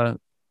was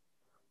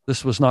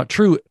not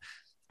true.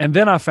 And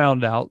then I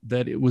found out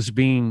that it was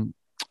being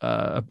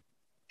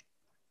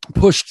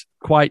pushed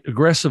quite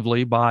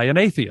aggressively by an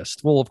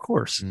atheist. Well, of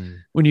course,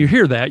 when you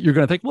hear that, you're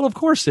going to think, well, of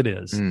course it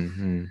is.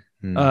 And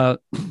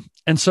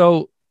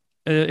so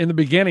in the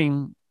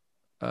beginning,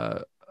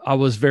 I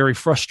was very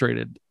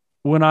frustrated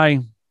I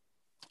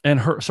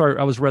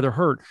was rather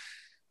hurt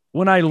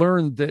when I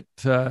learned that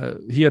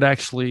he had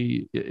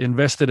actually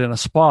invested in a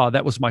spa.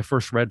 That was my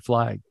first red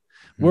flag.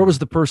 Where was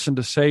the person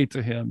to say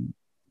to him,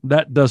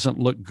 that doesn't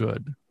look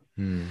good?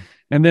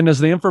 And then as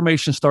the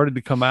information started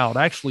to come out,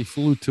 I actually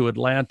flew to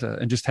Atlanta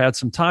and just had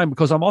some time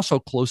because I'm also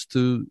close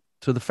to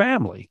the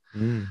family.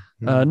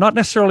 Not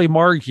necessarily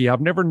Margie. I've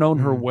never known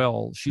her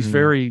well. She's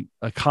very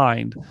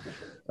kind.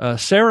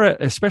 Sarah,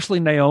 especially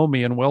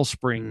Naomi in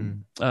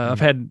Wellspring. I've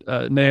had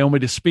Naomi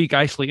to speak.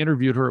 I actually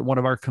interviewed her at one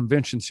of our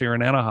conventions here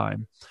in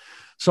Anaheim.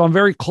 So I'm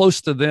very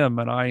close to them,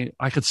 and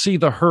I could see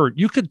the hurt.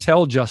 You could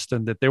tell,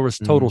 Justin, that there was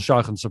total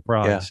shock and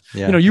surprise.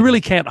 You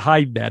really can't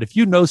hide that. If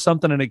you know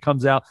something and it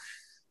comes out,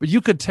 but you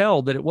could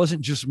tell that it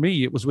wasn't just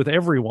me. It was with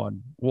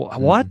everyone. Well,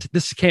 what?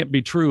 This can't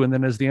be true. And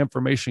then as the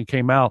information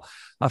came out,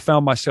 I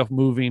found myself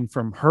moving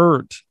from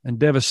hurt and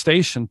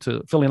devastation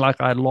to feeling like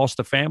I had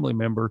lost a family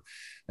member.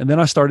 And then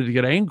I started to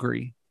get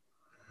angry.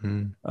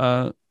 And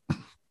I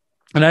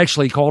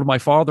actually called my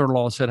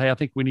father-in-law and said, "Hey, I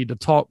think we need to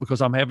talk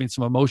because I'm having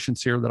some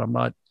emotions here that I'm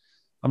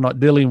not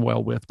dealing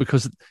well with,"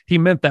 because he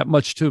meant that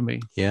much to me.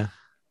 Yeah.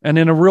 And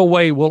in a real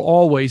way, will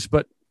always,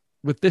 but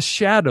with this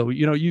shadow,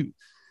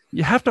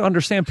 you have to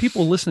understand,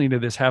 people listening to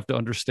this have to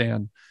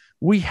understand,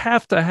 we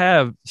have to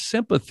have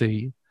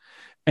sympathy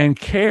and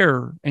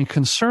care and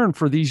concern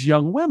for these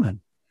young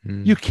women.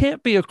 You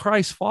can't be a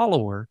Christ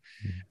follower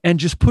and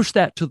just push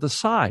that to the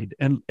side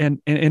and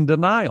in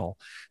denial.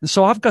 And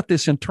so I've got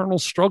this internal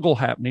struggle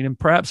happening, and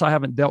perhaps I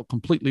haven't dealt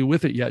completely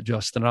with it yet,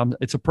 Justin.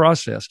 It's a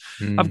process.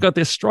 I've got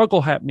this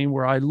struggle happening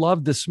where I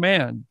love this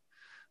man,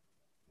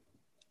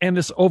 and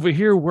this over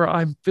here where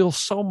I feel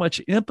so much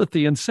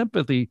empathy and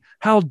sympathy.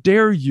 How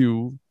dare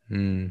you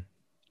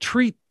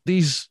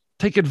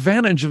take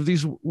advantage of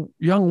these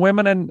young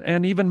women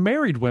and even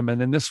married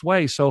women in this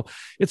way? So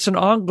it's an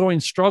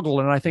ongoing struggle.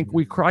 And I think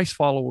we Christ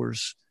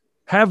followers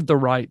have the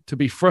right to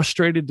be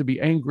frustrated, to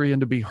be angry, and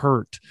to be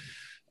hurt.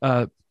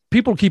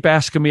 People keep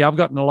asking me, I've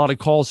gotten a lot of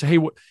calls. Hey,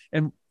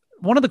 and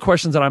one of the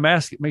questions that I'm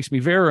asked, it makes me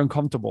very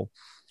uncomfortable,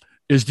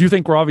 is, do you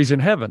think Ravi's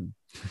in heaven?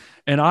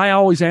 And I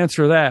always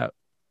answer that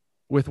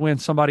with when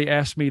somebody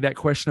asks me that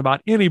question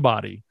about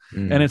anybody.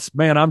 And it's,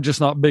 man, I'm just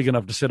not big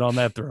enough to sit on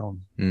that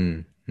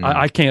throne.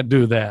 I can't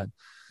do that.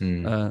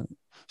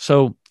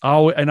 So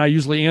I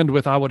usually end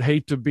with, I would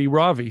hate to be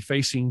Ravi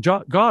facing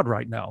God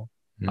right now.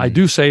 I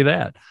do say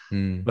that,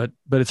 but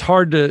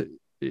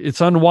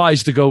it's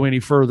unwise to go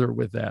any further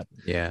with that.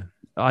 Yeah.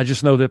 I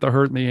just know that the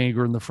hurt and the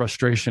anger and the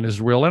frustration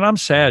is real. And I'm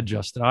sad,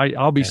 Justin.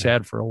 I'll be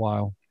sad for a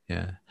while.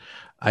 Yeah.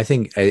 I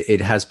think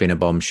it has been a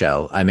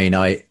bombshell. I mean,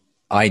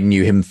 I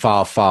knew him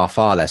far, far,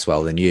 far less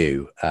well than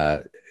you,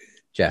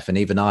 Jeff. And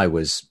even I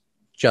was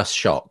just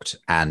shocked.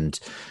 And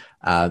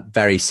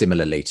very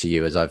similarly to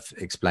you, as I've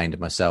explained it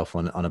myself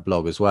on a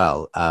blog as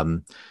well.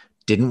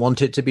 Didn't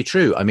want it to be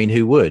true. I mean,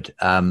 who would?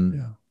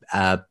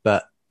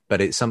 But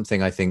it's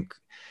something I think,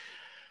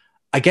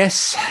 I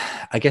guess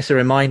a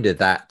reminder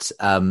that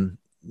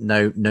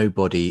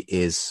nobody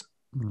is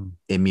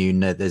immune.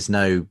 There's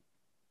no,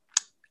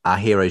 our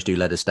heroes do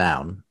let us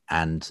down.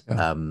 And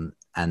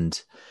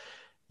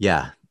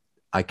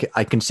I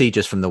can see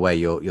just from the way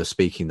you're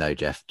speaking though,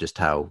 Jeff, just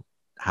how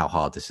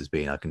hard this has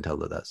been. I can tell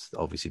that that's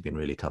obviously been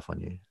really tough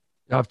on you.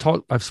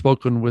 I've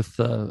spoken with,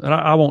 and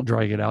I won't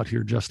drag it out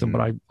here, Justin,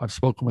 but I've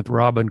spoken with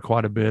Robin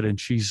quite a bit, and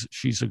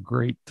she's a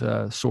great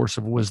source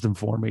of wisdom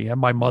for me,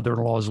 and my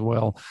mother-in-law as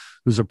well,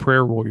 who's a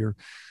prayer warrior.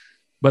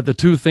 But the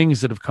two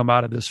things that have come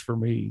out of this for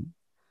me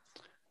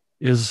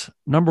is,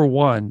 number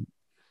one,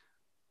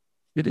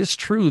 it is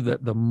true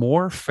that the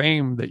more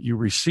fame that you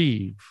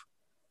receive,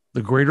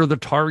 the greater the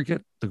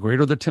target, the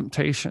greater the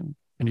temptation,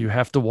 and you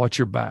have to watch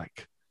your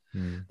back.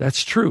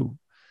 That's true.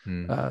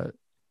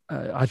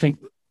 I think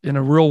in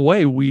a real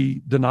way,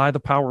 we deny the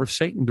power of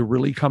Satan to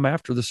really come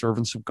after the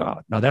servants of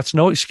God. Now, that's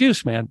no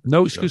excuse, man.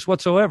 No excuse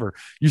whatsoever.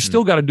 You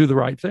still got to do the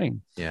right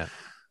thing. Yeah.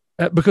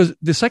 Because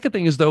the second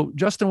thing is, though,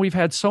 Justin, we've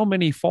had so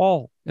many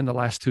fall in the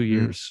last 2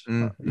 years.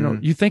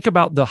 You think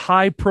about the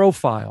high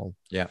profile.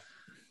 Yeah.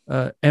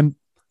 And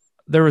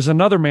there is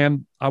another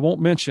man I won't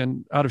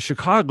mention out of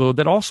Chicago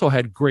that also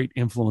had great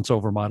influence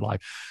over my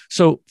life.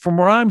 So from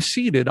where I'm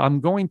seated, I'm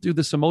going through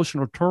this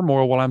emotional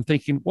turmoil while I'm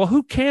thinking, well,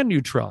 who can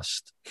you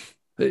trust?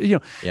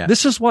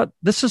 This is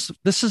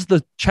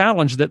the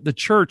challenge that the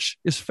church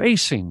is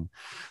facing.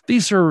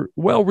 These are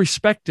well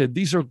respected.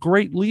 These are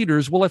great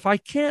leaders. Well, if I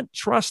can't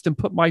trust and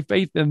put my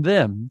faith in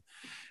them,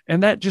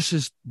 and that just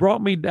has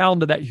brought me down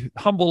to that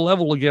humble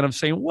level again of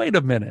saying, wait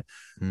a minute,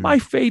 my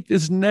faith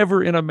is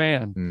never in a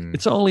man.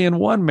 It's only in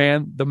one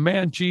man, the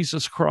man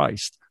Jesus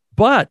Christ.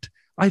 But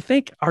I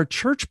think our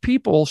church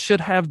people should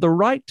have the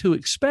right to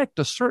expect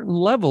a certain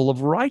level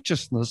of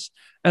righteousness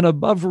and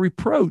above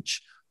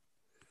reproach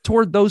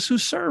toward those who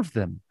serve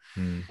them.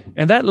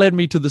 And that led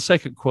me to the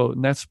second quote,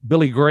 and that's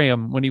Billy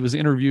Graham when he was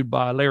interviewed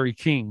by Larry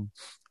King.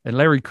 And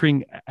Larry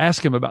King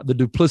asked him about the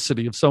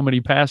duplicity of so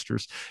many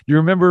pastors. Do you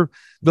remember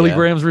Billy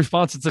Graham's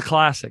response? It's a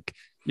classic.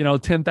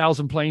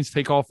 10,000 planes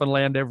take off and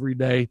land every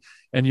day,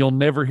 and you'll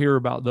never hear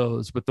about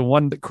those. But the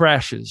one that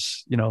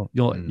crashes, you'll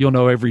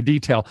know every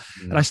detail.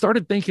 And I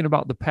started thinking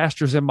about the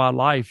pastors in my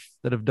life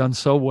that have done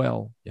so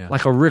well,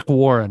 like a Rick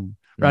Warren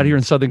right here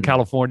in Southern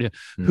California,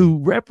 who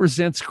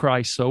represents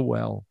Christ so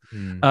well.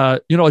 A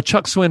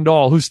Chuck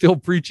Swindoll who's still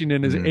preaching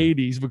in his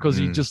 80s because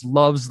he just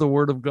loves the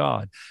Word of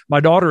God. My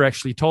daughter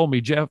actually told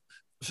me,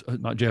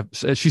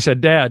 she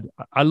said, Dad,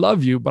 I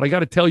love you, but I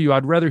got to tell you,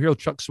 I'd rather hear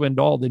Chuck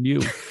Swindoll than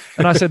you.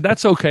 And I said,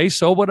 that's okay.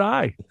 So would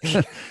I.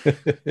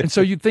 And so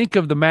you think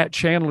of the Matt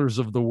Chandlers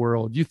of the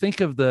world. You think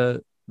of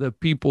the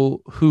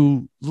people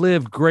who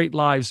live great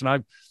lives.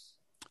 And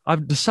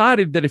I've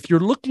decided that if you're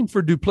looking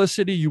for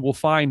duplicity, you will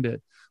find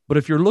it. But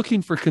if you're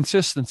looking for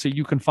consistency,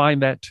 you can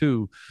find that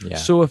too. Yeah.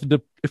 So if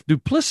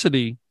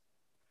duplicity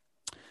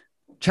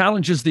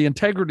challenges the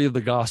integrity of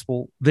the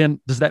gospel, then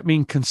does that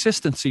mean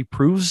consistency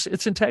proves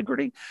its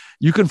integrity?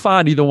 You can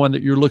find either one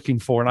that you're looking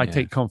for, and I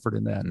take comfort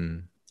in that.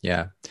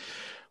 Yeah.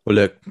 Well,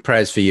 look,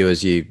 prayers for you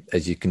as you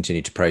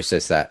continue to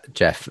process that,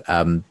 Jeff.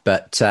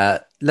 But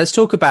let's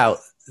talk about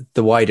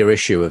the wider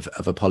issue of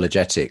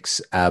apologetics.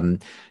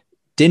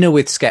 Dinner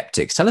with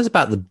Skeptics. Tell us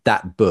about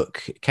that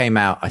book. It came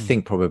out, I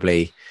think,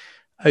 probably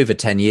over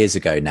 10 years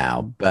ago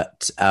now,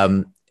 but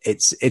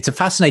it's a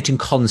fascinating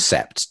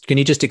concept. Can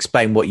you just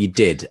explain what you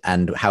did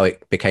and how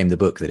it became the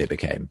book that it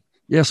became?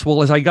 Yes.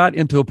 Well, as I got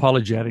into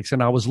apologetics,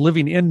 and I was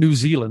living in New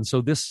Zealand,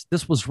 so this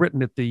was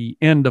written at the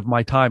end of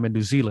my time in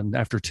New Zealand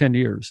after 10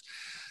 years,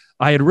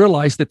 I had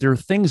realized that there are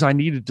things I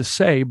needed to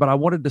say, but I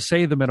wanted to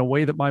say them in a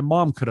way that my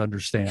mom could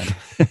understand.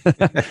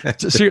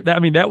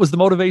 That was the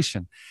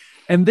motivation.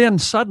 And then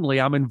suddenly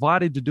I'm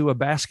invited to do a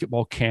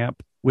basketball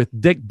camp with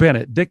Dick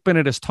Bennett. Dick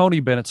Bennett is Tony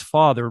Bennett's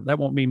father. That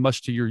won't mean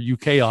much to your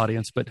UK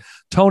audience, but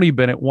Tony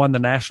Bennett won the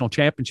national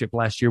championship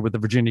last year with the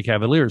Virginia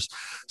Cavaliers.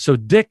 So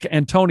Dick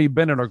and Tony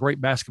Bennett are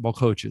great basketball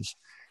coaches.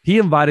 He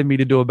invited me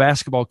to do a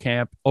basketball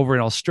camp over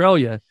in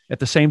Australia at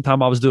the same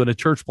time I was doing a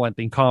church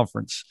planting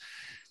conference.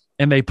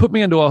 And they put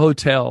me into a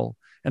hotel.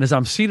 And as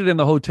I'm seated in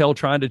the hotel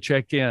trying to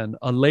check in,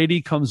 a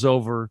lady comes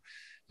over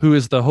who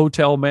is the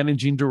hotel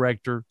managing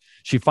director.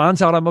 She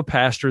finds out I'm a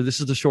pastor. This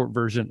is the short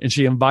version. And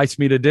she invites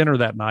me to dinner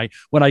that night.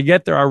 When I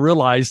get there, I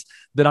realize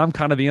that I'm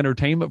kind of the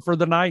entertainment for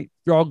the night.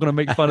 You're all going to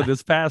make fun of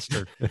this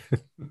pastor.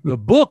 The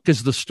book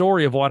is the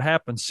story of what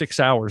happened 6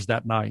 hours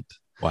that night.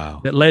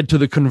 Wow. That led to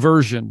the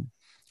conversion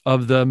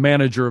of the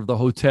manager of the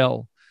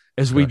hotel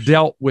as we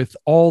dealt with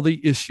all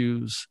the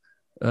issues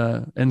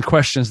and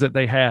questions that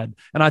they had.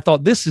 And I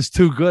thought, this is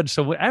too good.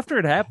 So after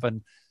it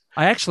happened,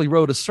 I actually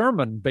wrote a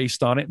sermon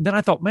based on it. And then I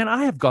thought, man,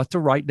 I have got to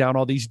write down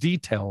all these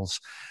details.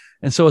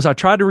 And so as I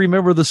tried to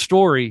remember the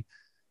story,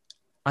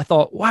 I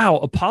thought, wow,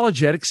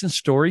 apologetics in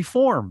story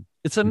form.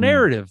 It's a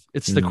narrative.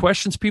 It's the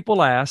questions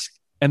people ask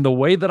and the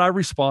way that I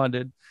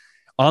responded.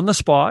 on the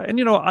spot. And,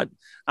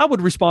 I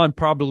would respond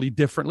probably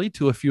differently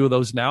to a few of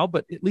those now,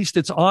 but at least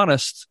it's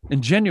honest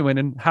and genuine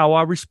in how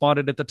I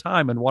responded at the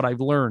time and what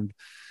I've learned.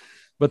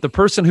 But the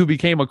person who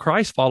became a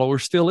Christ follower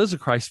still is a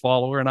Christ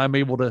follower, and I'm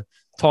able to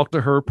talk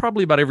to her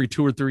probably about every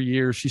 2 or 3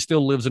 years. She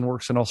still lives and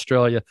works in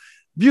Australia.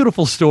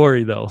 Beautiful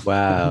story, though.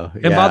 Wow.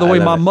 And by the way,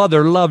 my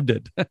mother loved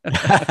it.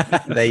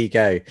 There you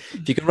go.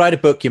 If you can write a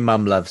book your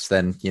mum loves,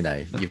 then,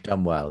 you've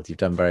done well. You've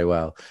done very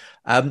well.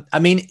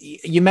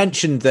 You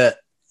mentioned that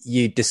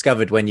you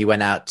discovered when you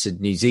went out to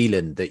New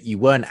Zealand that you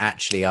weren't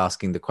actually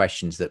asking the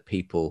questions that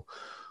people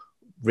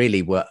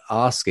really were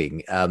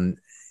asking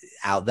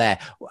out there.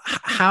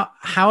 How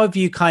have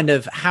you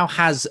how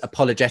has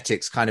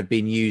apologetics kind of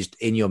been used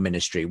in your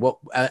ministry?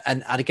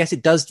 And I guess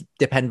it does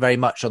depend very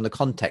much on the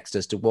context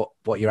as to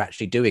what you're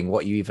actually doing,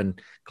 what you even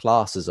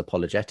class as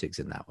apologetics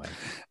in that way.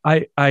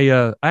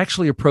 I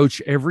actually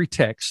approach every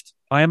text.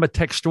 I am a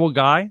textual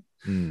guy.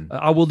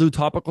 I will do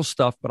topical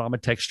stuff, but I'm a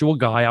textual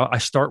guy. I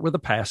start with a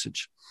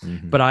passage,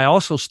 but I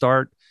also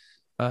start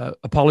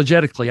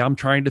apologetically. I'm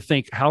trying to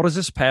think, how does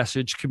this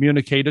passage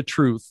communicate a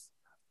truth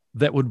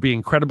that would be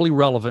incredibly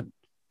relevant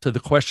to the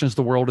questions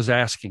the world is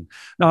asking?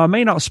 Now, I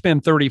may not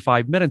spend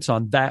 35 minutes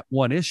on that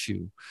one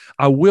issue.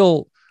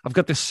 I've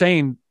got this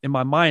saying in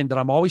my mind that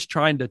I'm always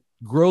trying to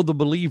grow the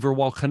believer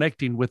while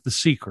connecting with the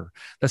seeker.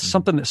 That's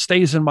something that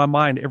stays in my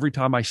mind every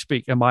time I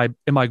speak. Am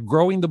I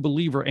growing the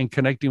believer and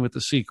connecting with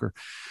the seeker?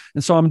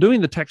 And so I'm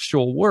doing the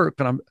textual work,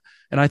 and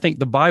I think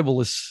the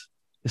Bible is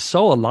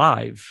so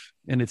alive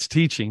in its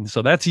teaching.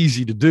 So that's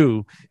easy to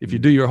do if you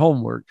do your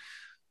homework.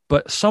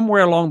 But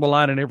somewhere along the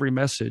line in every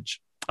message,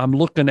 I'm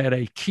looking at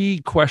a key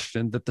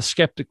question that the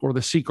skeptic or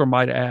the seeker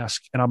might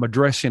ask, and I'm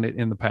addressing it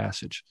in the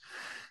passage.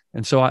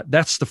 And so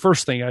that's the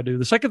first thing I do.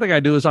 The second thing I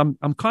do is I'm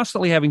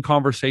constantly having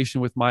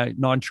conversation with my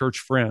non-church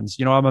friends.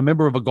 I'm a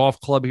member of a golf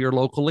club here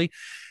locally,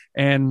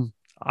 and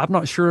I'm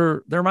not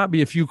sure, there might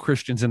be a few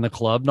Christians in the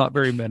club, not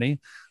very many,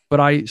 but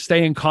I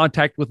stay in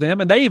contact with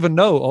them, and they even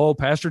know,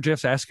 Pastor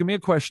Jeff's asking me a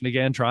question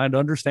again, trying to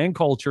understand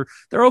culture.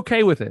 They're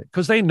okay with it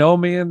because they know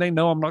me and they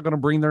know I'm not going to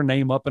bring their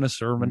name up in a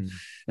sermon.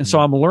 And so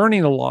I'm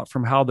learning a lot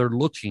from how they're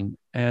looking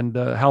and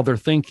how they're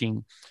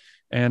thinking.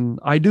 And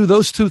I do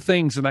those two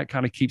things, and that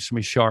kind of keeps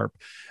me sharp.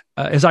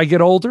 As I get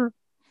older,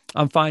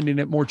 I'm finding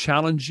it more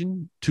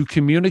challenging to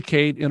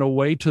communicate in a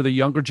way to the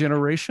younger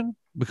generation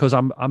because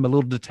I'm a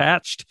little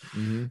detached.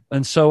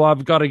 And so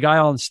I've got a guy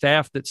on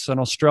staff that's an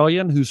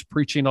Australian who's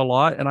preaching a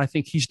lot, and I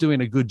think he's doing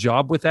a good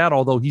job with that,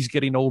 although he's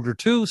getting older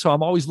too. So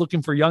I'm always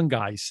looking for young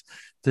guys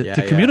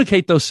to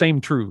communicate those same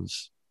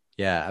truths.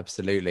 Yeah,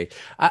 absolutely.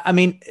 I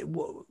mean,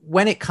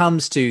 when it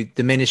comes to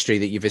the ministry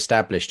that you've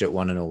established at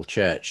One and All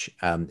Church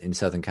in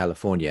Southern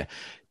California,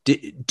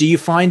 do you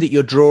find that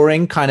you're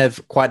drawing kind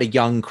of quite a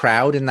young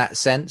crowd in that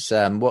sense?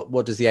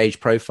 What does the age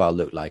profile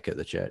look like at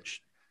the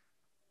church?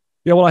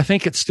 Yeah, well, I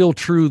think it's still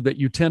true that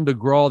you tend to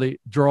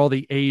draw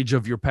the age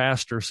of your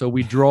pastor. So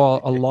we draw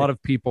a lot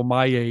of people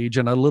my age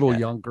and a little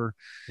younger.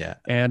 Yeah.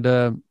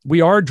 And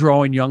we are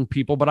drawing young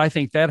people, but I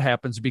think that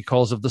happens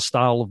because of the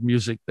style of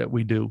music that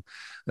we do.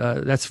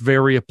 That's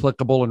very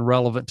applicable and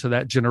relevant to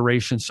that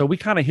generation. So we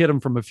kind of hit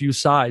them from a few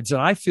sides.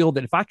 And I feel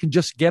that if I can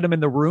just get them in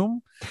the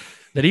room,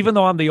 that even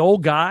though I'm the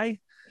old guy,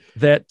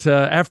 that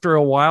after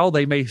a while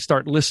they may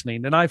start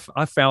listening. And I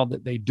found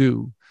that they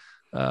do.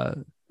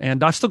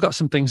 And I've still got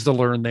some things to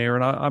learn there,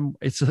 and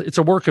it's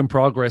a work in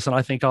progress, and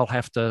I think I'll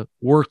have to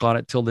work on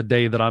it till the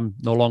day that I'm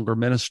no longer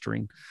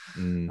ministering,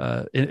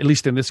 at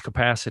least in this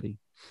capacity.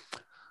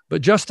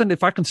 But Justin,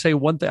 if I can say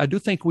one thing, I do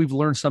think we've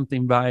learned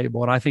something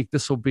valuable, and I think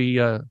this will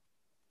be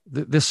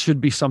this should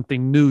be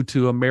something new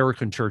to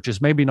American churches,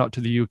 maybe not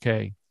to the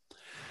UK.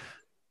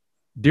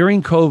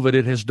 During COVID,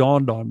 it has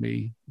dawned on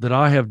me that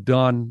I have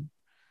done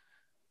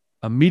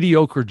a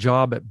mediocre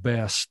job at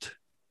best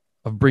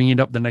of bringing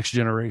up the next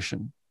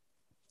generation.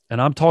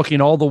 And I'm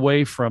talking all the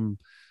way from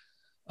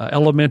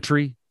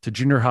elementary to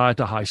junior high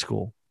to high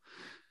school.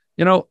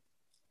 When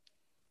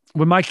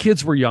my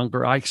kids were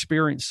younger, I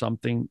experienced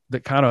something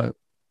that kind of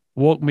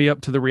woke me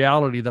up to the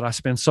reality that I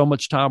spend so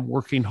much time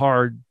working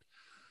hard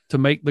to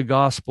make the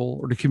gospel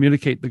or to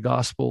communicate the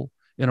gospel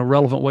in a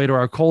relevant way to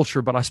our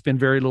culture, but I spend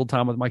very little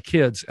time with my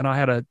kids. And I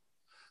had an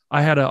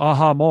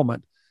aha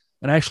moment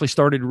and I actually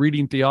started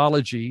reading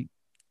theology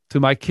to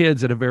my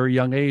kids at a very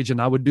young age.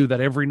 And I would do that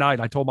every night.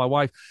 I told my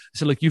wife, I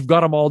said, look, you've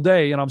got them all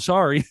day and I'm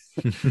sorry.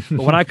 But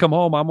when I come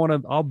home,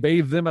 I'll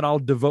bathe them and I'll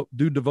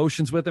do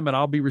devotions with them and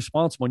I'll be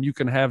responsible. And you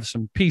can have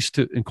some peace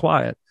and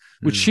quiet,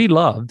 which she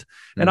loved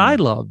and I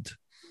loved.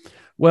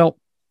 Well,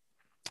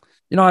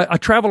 I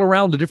travel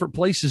around to different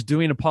places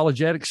doing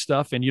apologetic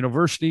stuff in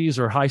universities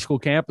or high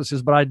school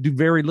campuses, but I do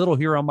very little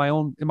here in my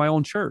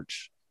own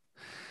church.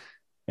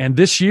 And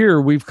this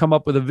year we've come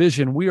up with a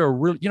vision. We are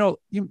really, do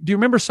you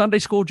remember Sunday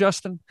school,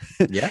 Justin?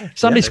 Yeah.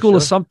 Sunday school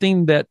is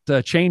something that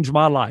changed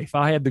my life.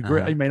 I had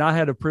I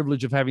had a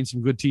privilege of having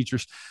some good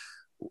teachers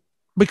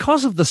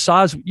because of the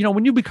size.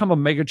 When you become a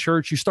mega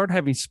church, you start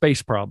having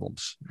space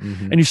problems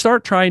and you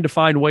start trying to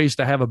find ways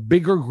to have a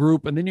bigger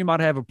group. And then you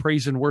might have a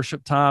praise and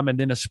worship time and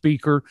then a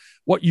speaker.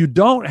 What you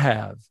don't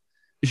have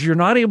is you're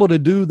not able to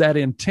do that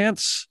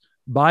intense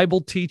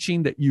Bible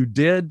teaching that you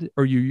did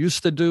or you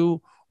used to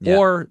do,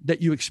 or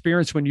that you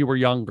experienced when you were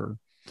younger.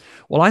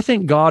 Well, I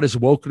think God has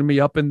woken me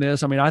up in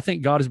this. I mean, I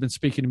think God has been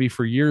speaking to me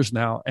for years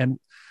now, and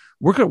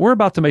we're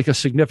about to make a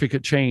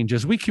significant change.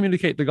 As we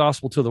communicate the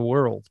gospel to the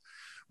world,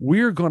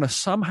 we're going to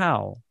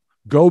somehow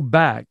go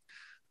back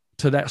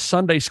to that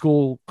Sunday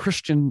school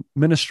Christian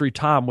ministry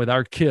time with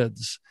our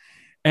kids.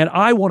 And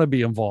I want to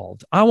be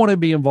involved. I want to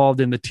be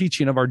involved in the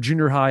teaching of our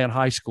junior high and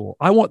high school.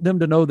 I want them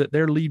to know that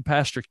their lead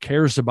pastor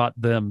cares about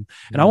them.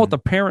 And I want the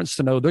parents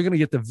to know they're going to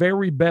get the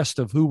very best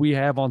of who we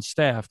have on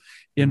staff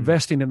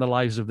investing in the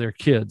lives of their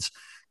kids,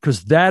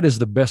 because that is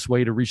the best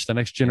way to reach the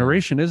next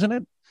generation, isn't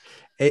it?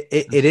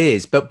 It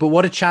is. But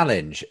what a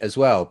challenge as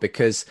well,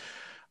 because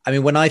I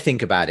mean, when I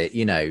think about it,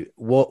 you know,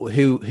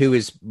 who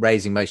is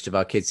raising most of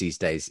our kids these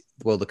days?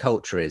 Well, the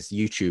culture is,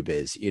 YouTube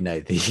is, you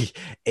know,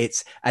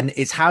 it's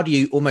how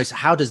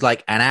does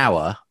like an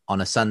hour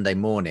on a Sunday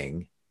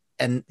morning,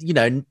 and, you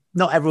know,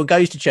 not everyone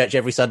goes to church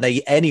every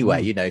Sunday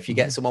anyway. You know, if you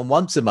get someone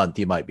once a month,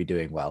 you might be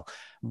doing well.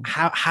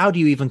 How do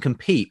you even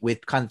compete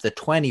with kind of the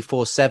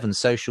 24/7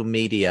 social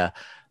media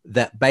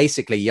that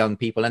basically young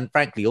people, and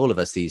frankly, all of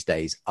us these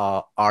days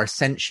are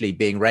essentially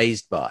being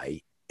raised by?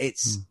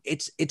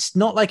 It's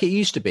not like it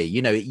used to be.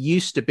 You know, it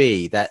used to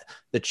be that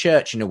the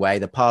church, in a way,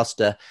 the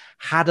pastor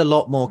had a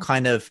lot more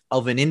kind of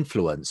an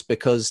influence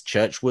because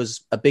church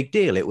was a big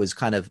deal. It was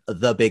kind of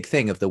the big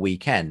thing of the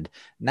weekend.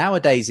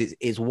 Nowadays, it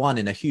is one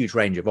in a huge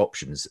range of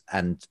options.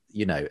 And,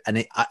 you know,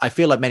 and I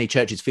feel like many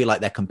churches feel like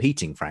they're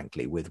competing,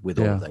 frankly, with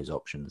all of those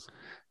options.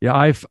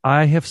 Yeah,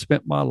 I have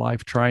spent my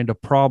life trying to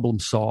problem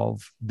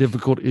solve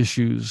difficult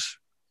issues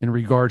in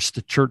regards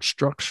to church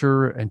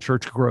structure and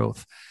church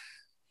growth.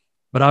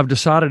 But I've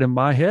decided in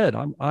my head,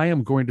 I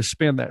am going to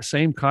spend that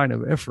same kind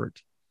of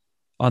effort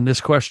on this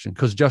question,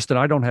 because, Justin,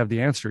 I don't have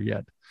the answer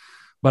yet,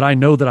 but I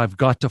know that I've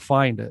got to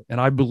find it. And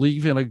I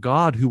believe in a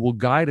God who will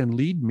guide and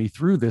lead me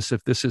through this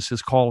if this is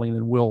his calling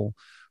and will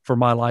for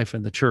my life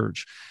in the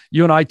church.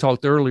 You and I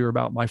talked earlier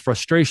about my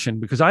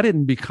frustration because I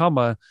didn't become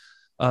a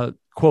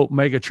quote,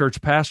 mega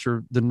church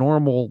pastor the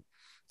normal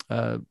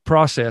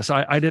process.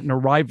 I didn't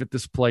arrive at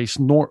this place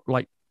nor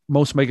like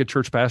most mega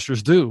church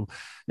pastors do.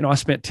 You know, I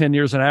spent 10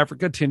 years in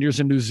Africa, 10 years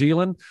in New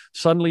Zealand.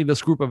 Suddenly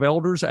this group of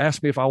elders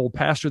asked me if I will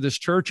pastor this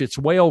church. It's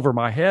way over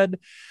my head.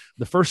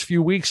 The first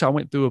few weeks I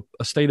went through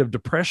a state of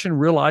depression,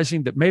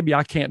 realizing that maybe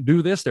I can't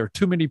do this. There are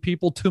too many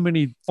people, too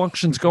many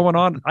functions going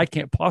on. I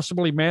can't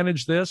possibly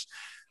manage this.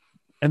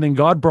 And then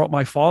God brought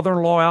my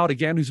father-in-law out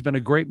again, who's been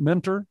a great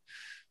mentor,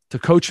 to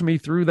coach me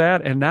through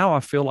that. And now I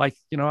feel like,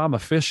 you know, I'm a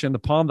fish in the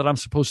pond that I'm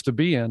supposed to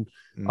be in.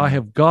 I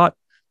have got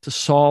to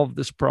solve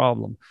this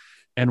problem.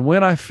 And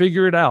when I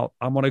figure it out,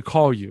 I'm going to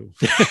call you.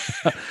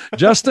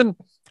 Justin,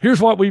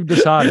 here's what we've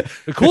decided.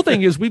 The cool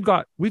thing is we've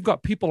got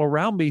people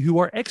around me who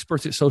are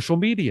experts at social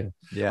media.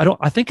 Yeah.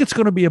 I think it's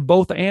going to be a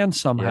both and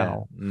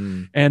somehow.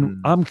 Yeah.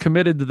 I'm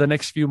committed to the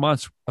next few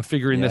months of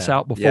figuring this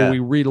out before we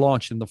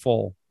relaunch in the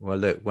fall. Well,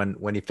 look,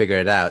 when you figure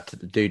it out,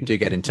 do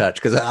get in touch,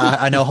 because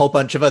I know a whole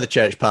bunch of other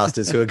church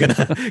pastors who are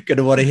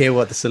gonna want to hear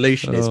what the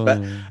solution is.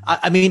 But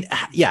I mean,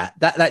 yeah,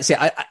 that's it.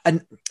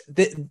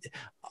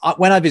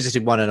 When I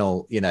visited One and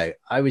All, you know,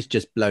 I was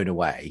just blown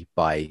away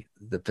by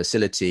the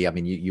facility. I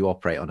mean, you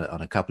operate on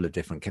a couple of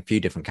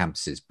few different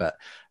campuses, but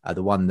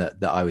the one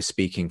that I was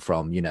speaking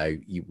from, you know,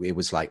 it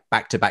was like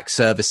back-to-back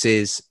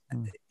services.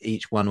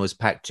 Each one was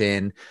packed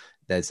in.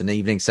 There's an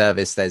evening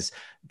service. There's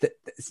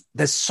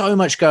so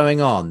much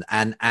going on.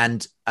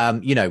 And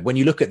you know, when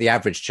you look at the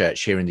average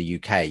church here in the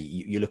UK,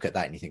 you look at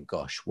that and you think,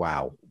 gosh,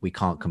 wow, we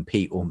can't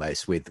compete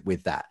almost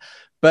with that.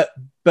 But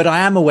I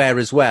am aware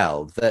as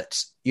well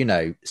that, you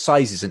know,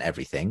 size isn't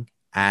everything.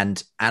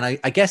 And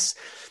I guess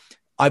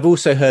I've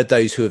also heard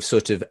those who have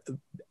sort of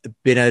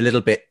been a little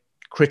bit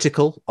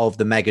critical of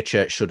the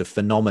megachurch sort of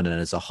phenomenon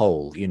as a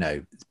whole. You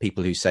know,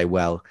 people who say,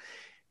 well,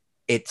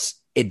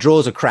 it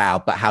draws a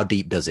crowd, but how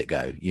deep does it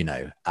go? You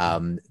know,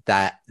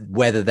 that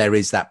whether there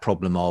is that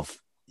problem of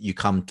you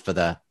come for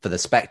the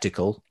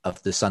spectacle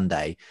of the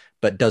Sunday,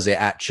 but does it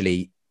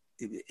actually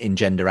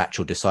engender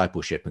actual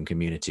discipleship and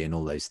community and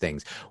all those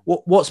things?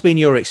 What's been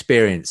your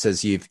experience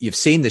as you've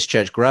seen this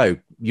church grow?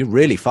 You're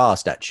really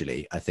fast,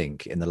 actually, I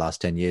think, in the last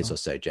 10 years or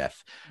so,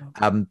 Jeff.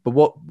 But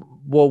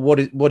what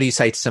do you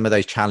say to some of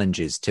those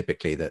challenges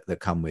typically that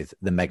come with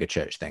the mega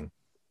church thing?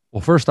 Well,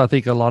 first, I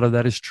think a lot of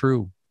that is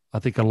true. I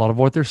think a lot of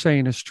what they're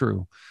saying is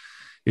true.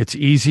 It's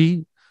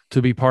easy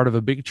to be part of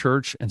a big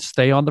church and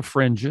stay on the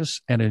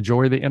fringes and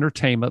enjoy the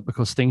entertainment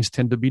because things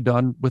tend to be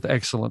done with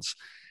excellence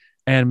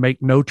and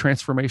make no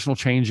transformational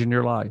change in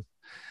your life.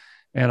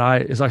 And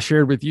as I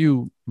shared with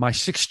you, my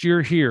 6th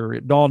year here,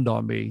 it dawned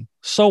on me,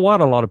 so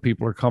what? A lot of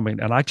people are coming.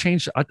 And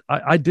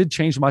I did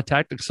change my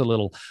tactics a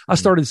little. I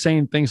started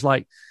saying things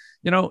like,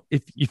 you know,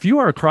 if you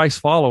are a Christ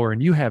follower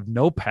and you have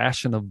no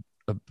passion of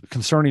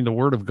concerning the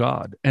word of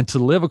God and to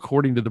live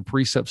according to the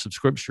precepts of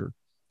Scripture,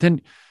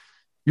 then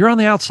You're on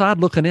the outside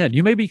looking in.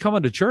 You may be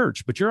coming to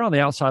church, but you're on the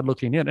outside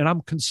looking in. And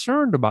I'm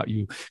concerned about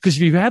you because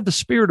if you have the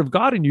Spirit of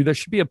God in you, there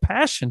should be a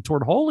passion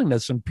toward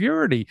holiness and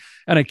purity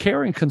and a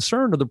caring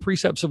concern to the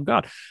precepts of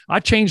God.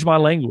 I changed my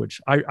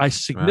language. I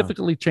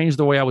significantly changed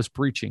the way I was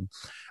preaching.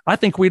 I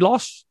think we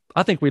lost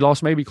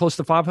maybe close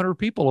to 500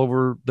 people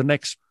over the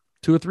next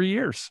 2 or 3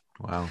 years.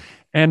 Wow.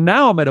 And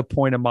now I'm at a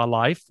point in my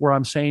life where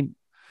I'm saying,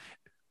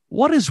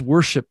 what is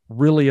worship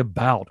really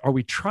about? Are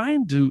we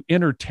trying to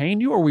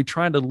entertain you? Or are we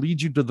trying to lead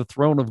you to the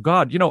throne of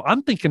God?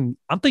 I'm thinking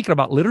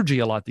about liturgy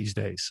a lot these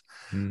days.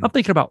 I'm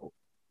thinking about,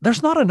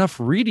 there's not enough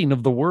reading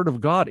of the word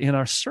of God in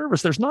our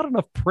service. There's not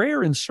enough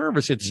prayer in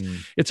service.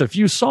 It's a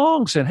few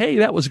songs and, hey,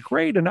 that was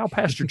great. And now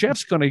Pastor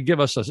Jeff's going to give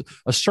us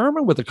a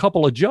sermon with a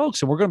couple of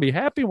jokes and we're going to be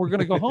happy and we're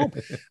going to go home.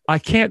 I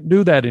can't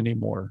do that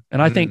anymore.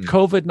 And I think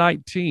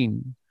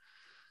COVID-19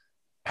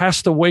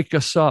 has to wake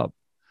us up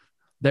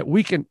that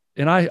we can.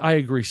 And I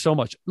agree so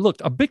much. Look,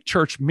 a big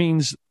church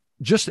means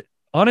just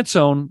on its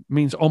own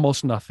means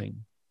almost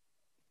nothing.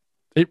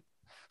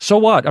 So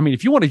what? I mean,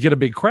 if you want to get a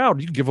big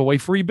crowd, you can give away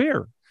free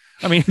beer.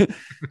 I mean,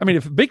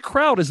 if a big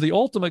crowd is the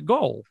ultimate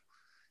goal.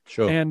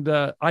 Sure. And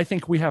I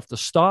think we have to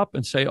stop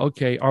and say,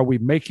 okay, are we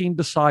making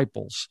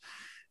disciples?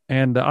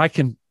 And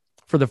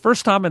for the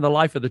first time in the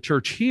life of the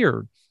church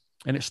here,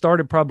 and it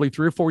started probably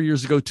 3 or 4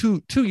 years ago,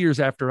 two years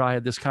after I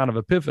had this kind of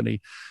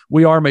epiphany,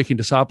 we are making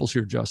disciples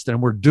here, Justin.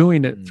 And we're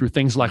doing it through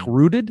things like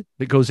Rooted,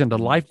 that goes into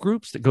life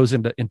groups, that goes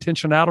into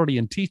intentionality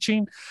and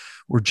teaching.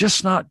 We're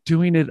just not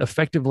doing it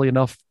effectively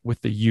enough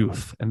with the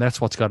youth. And that's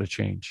what's got to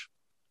change.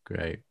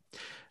 Great.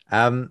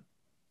 I'm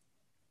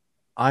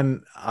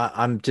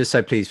just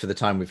so pleased for the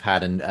time we've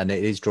had, and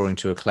it is drawing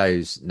to a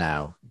close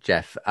now,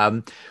 Jeff.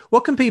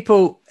 What can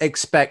people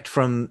expect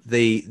from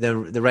the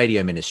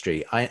radio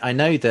ministry? I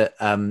know that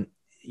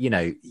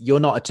you're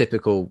not a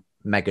typical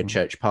mega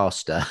church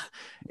pastor.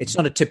 It's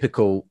not a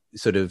typical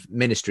sort of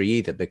ministry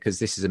either, because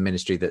this is a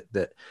ministry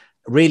that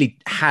really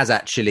has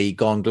actually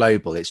gone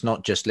global. It's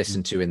not just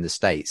listened to in the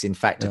States. In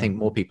fact, I think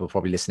more people are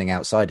probably listening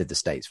outside of the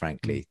States,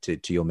 frankly, to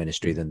your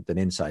ministry than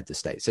inside the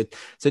States.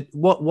 So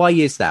why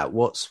is that?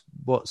 What's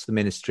the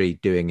ministry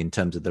doing in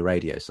terms of the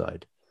radio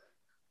side?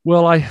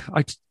 Well,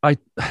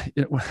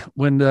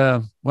 when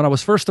I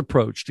was first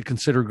approached to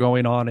consider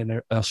going on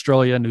in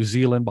Australia, New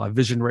Zealand by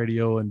Vision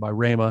Radio and by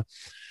Rhema,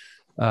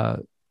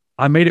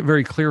 I made it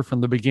very clear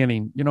from the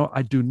beginning,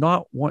 I do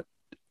not want,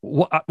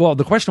 well,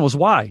 the question was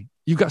why?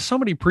 You've got so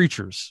many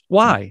preachers.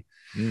 Why?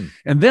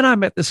 And then I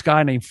met this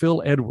guy named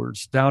Phil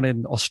Edwards down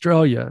in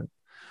Australia,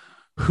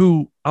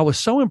 who I was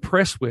so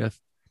impressed with.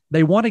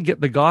 They want to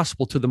get the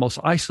gospel to the most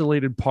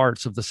isolated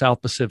parts of the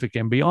South Pacific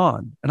and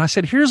beyond. And I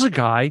said, here's a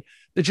guy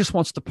that just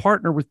wants to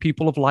partner with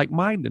people of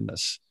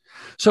like-mindedness.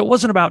 So it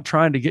wasn't about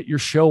trying to get your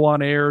show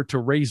on air to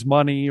raise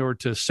money or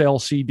to sell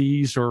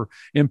CDs or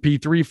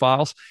MP3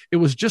 files. It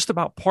was just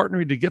about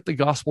partnering to get the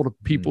gospel to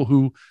people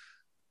who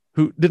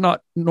did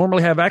not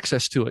normally have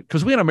access to it.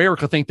 Because we in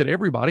America think that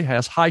everybody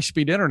has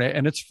high-speed internet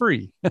and it's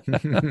free.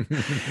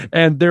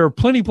 And there are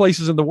plenty of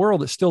places in the world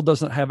that still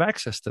doesn't have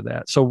access to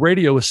that. So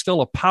radio is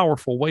still a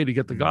powerful way to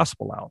get the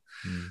gospel out.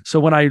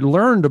 So when I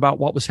learned about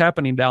what was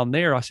happening down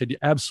there, I said,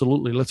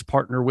 absolutely, let's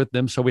partner with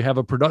them. So we have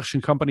a production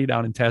company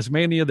down in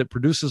Tasmania that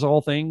produces all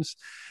things.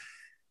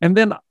 And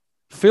then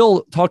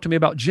Phil talked to me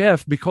about,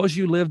 Jeff, because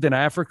you lived in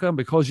Africa and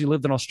because you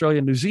lived in Australia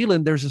and New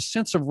Zealand, there's a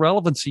sense of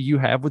relevancy you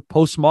have with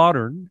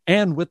postmodern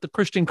and with the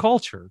Christian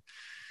culture.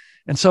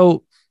 And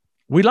so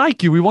we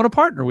like you. We want to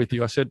partner with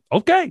you. I said,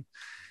 okay.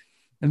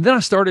 And then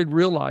I started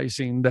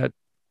realizing that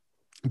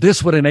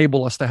this would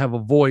enable us to have a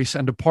voice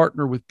and to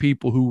partner with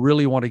people who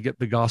really want to get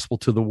the gospel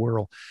to the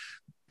world.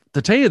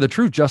 To tell you the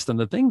truth, Justin,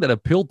 the thing that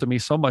appealed to me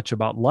so much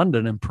about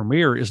London and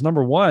Premier is,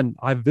 number one,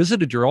 I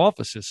visited your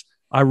offices.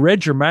 I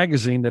read your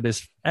magazine that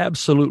is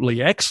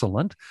absolutely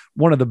excellent,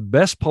 one of the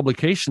best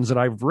publications that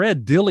I've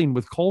read dealing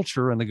with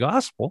culture and the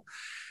gospel.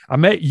 I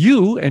met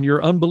you and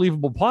your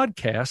unbelievable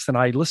podcast, and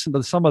I listened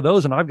to some of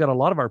those, and I've got a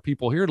lot of our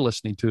people here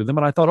listening to them.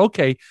 And I thought,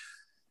 okay,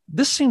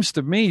 this seems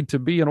to me to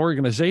be an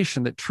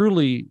organization that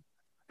truly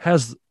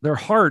has their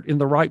heart in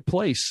the right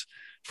place.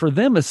 For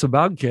them, it's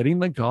about getting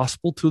the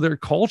gospel to their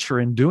culture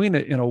and doing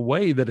it in a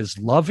way that is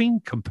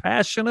loving,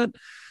 compassionate,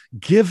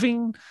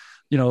 giving,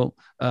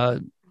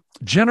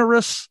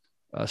 generous,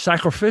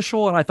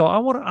 sacrificial. And I thought, I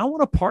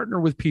want to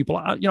partner with people.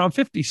 I'm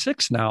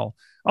 56 now.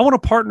 I want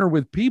to partner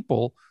with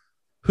people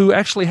who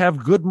actually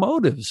have good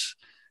motives.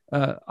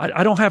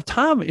 I don't have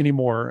time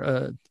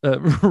anymore,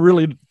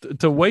 really,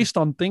 to waste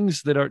on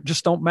things that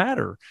just don't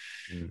matter.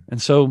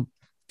 And so,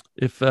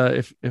 if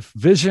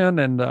Vision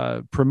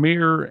and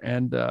Premier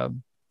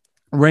and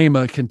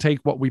Rhema can take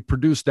what we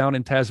produce down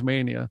in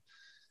Tasmania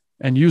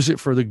and use it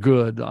for the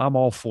good, I'm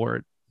all for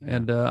it.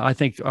 And I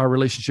think our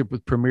relationship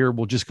with Premier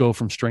will just go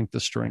from strength to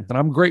strength. And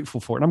I'm grateful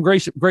for it. And I'm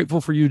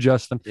grateful for you,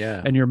 Justin,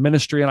 and your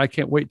ministry. And I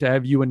can't wait to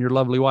have you and your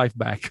lovely wife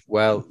back.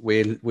 Well,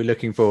 we're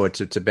looking forward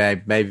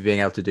to maybe being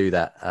able to do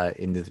that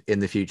in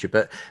the future.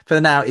 But for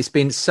now, it's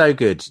been so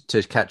good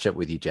to catch up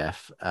with you,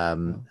 Jeff.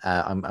 I'm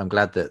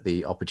glad that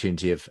the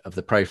opportunity of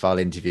the profile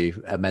interview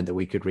meant that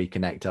we could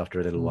reconnect after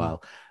a little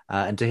while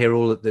and to hear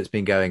all that's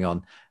been going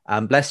on.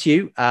 Bless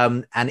you.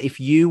 And if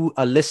you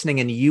are listening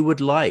and you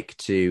would like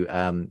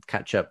to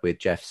catch up with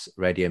Jeff's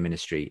radio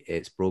ministry,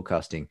 it's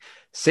broadcasting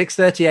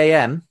 6:30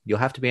 a.m. You'll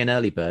have to be an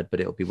early bird, but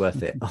it'll be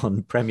worth it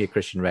on Premier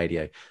Christian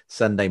Radio,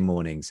 Sunday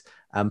mornings.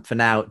 For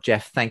now,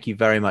 Jeff, thank you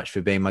very much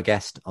for being my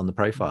guest on The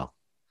Profile.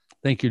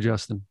 Thank you,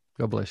 Justin.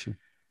 God bless you.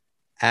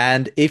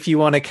 And if you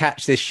want to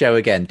catch this show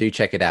again, do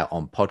check it out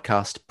on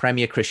podcast,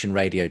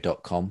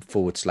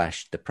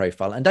 premierchristianradio.com/The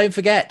Profile. And don't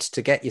forget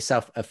to get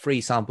yourself a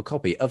free sample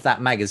copy of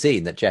that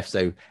magazine that Jeff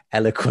so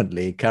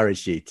eloquently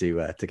encouraged you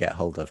to get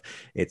hold of.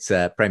 It's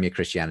Premier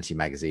Christianity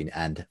magazine,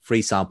 and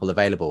free sample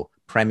available,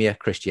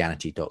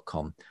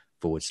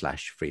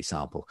 premierchristianity.com/free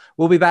sample.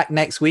 We'll be back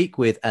next week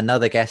with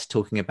another guest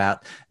talking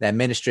about their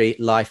ministry,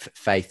 life,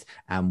 faith,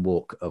 and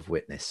walk of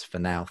witness. For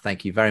now,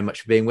 thank you very much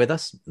for being with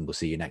us, and we'll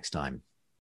see you next time.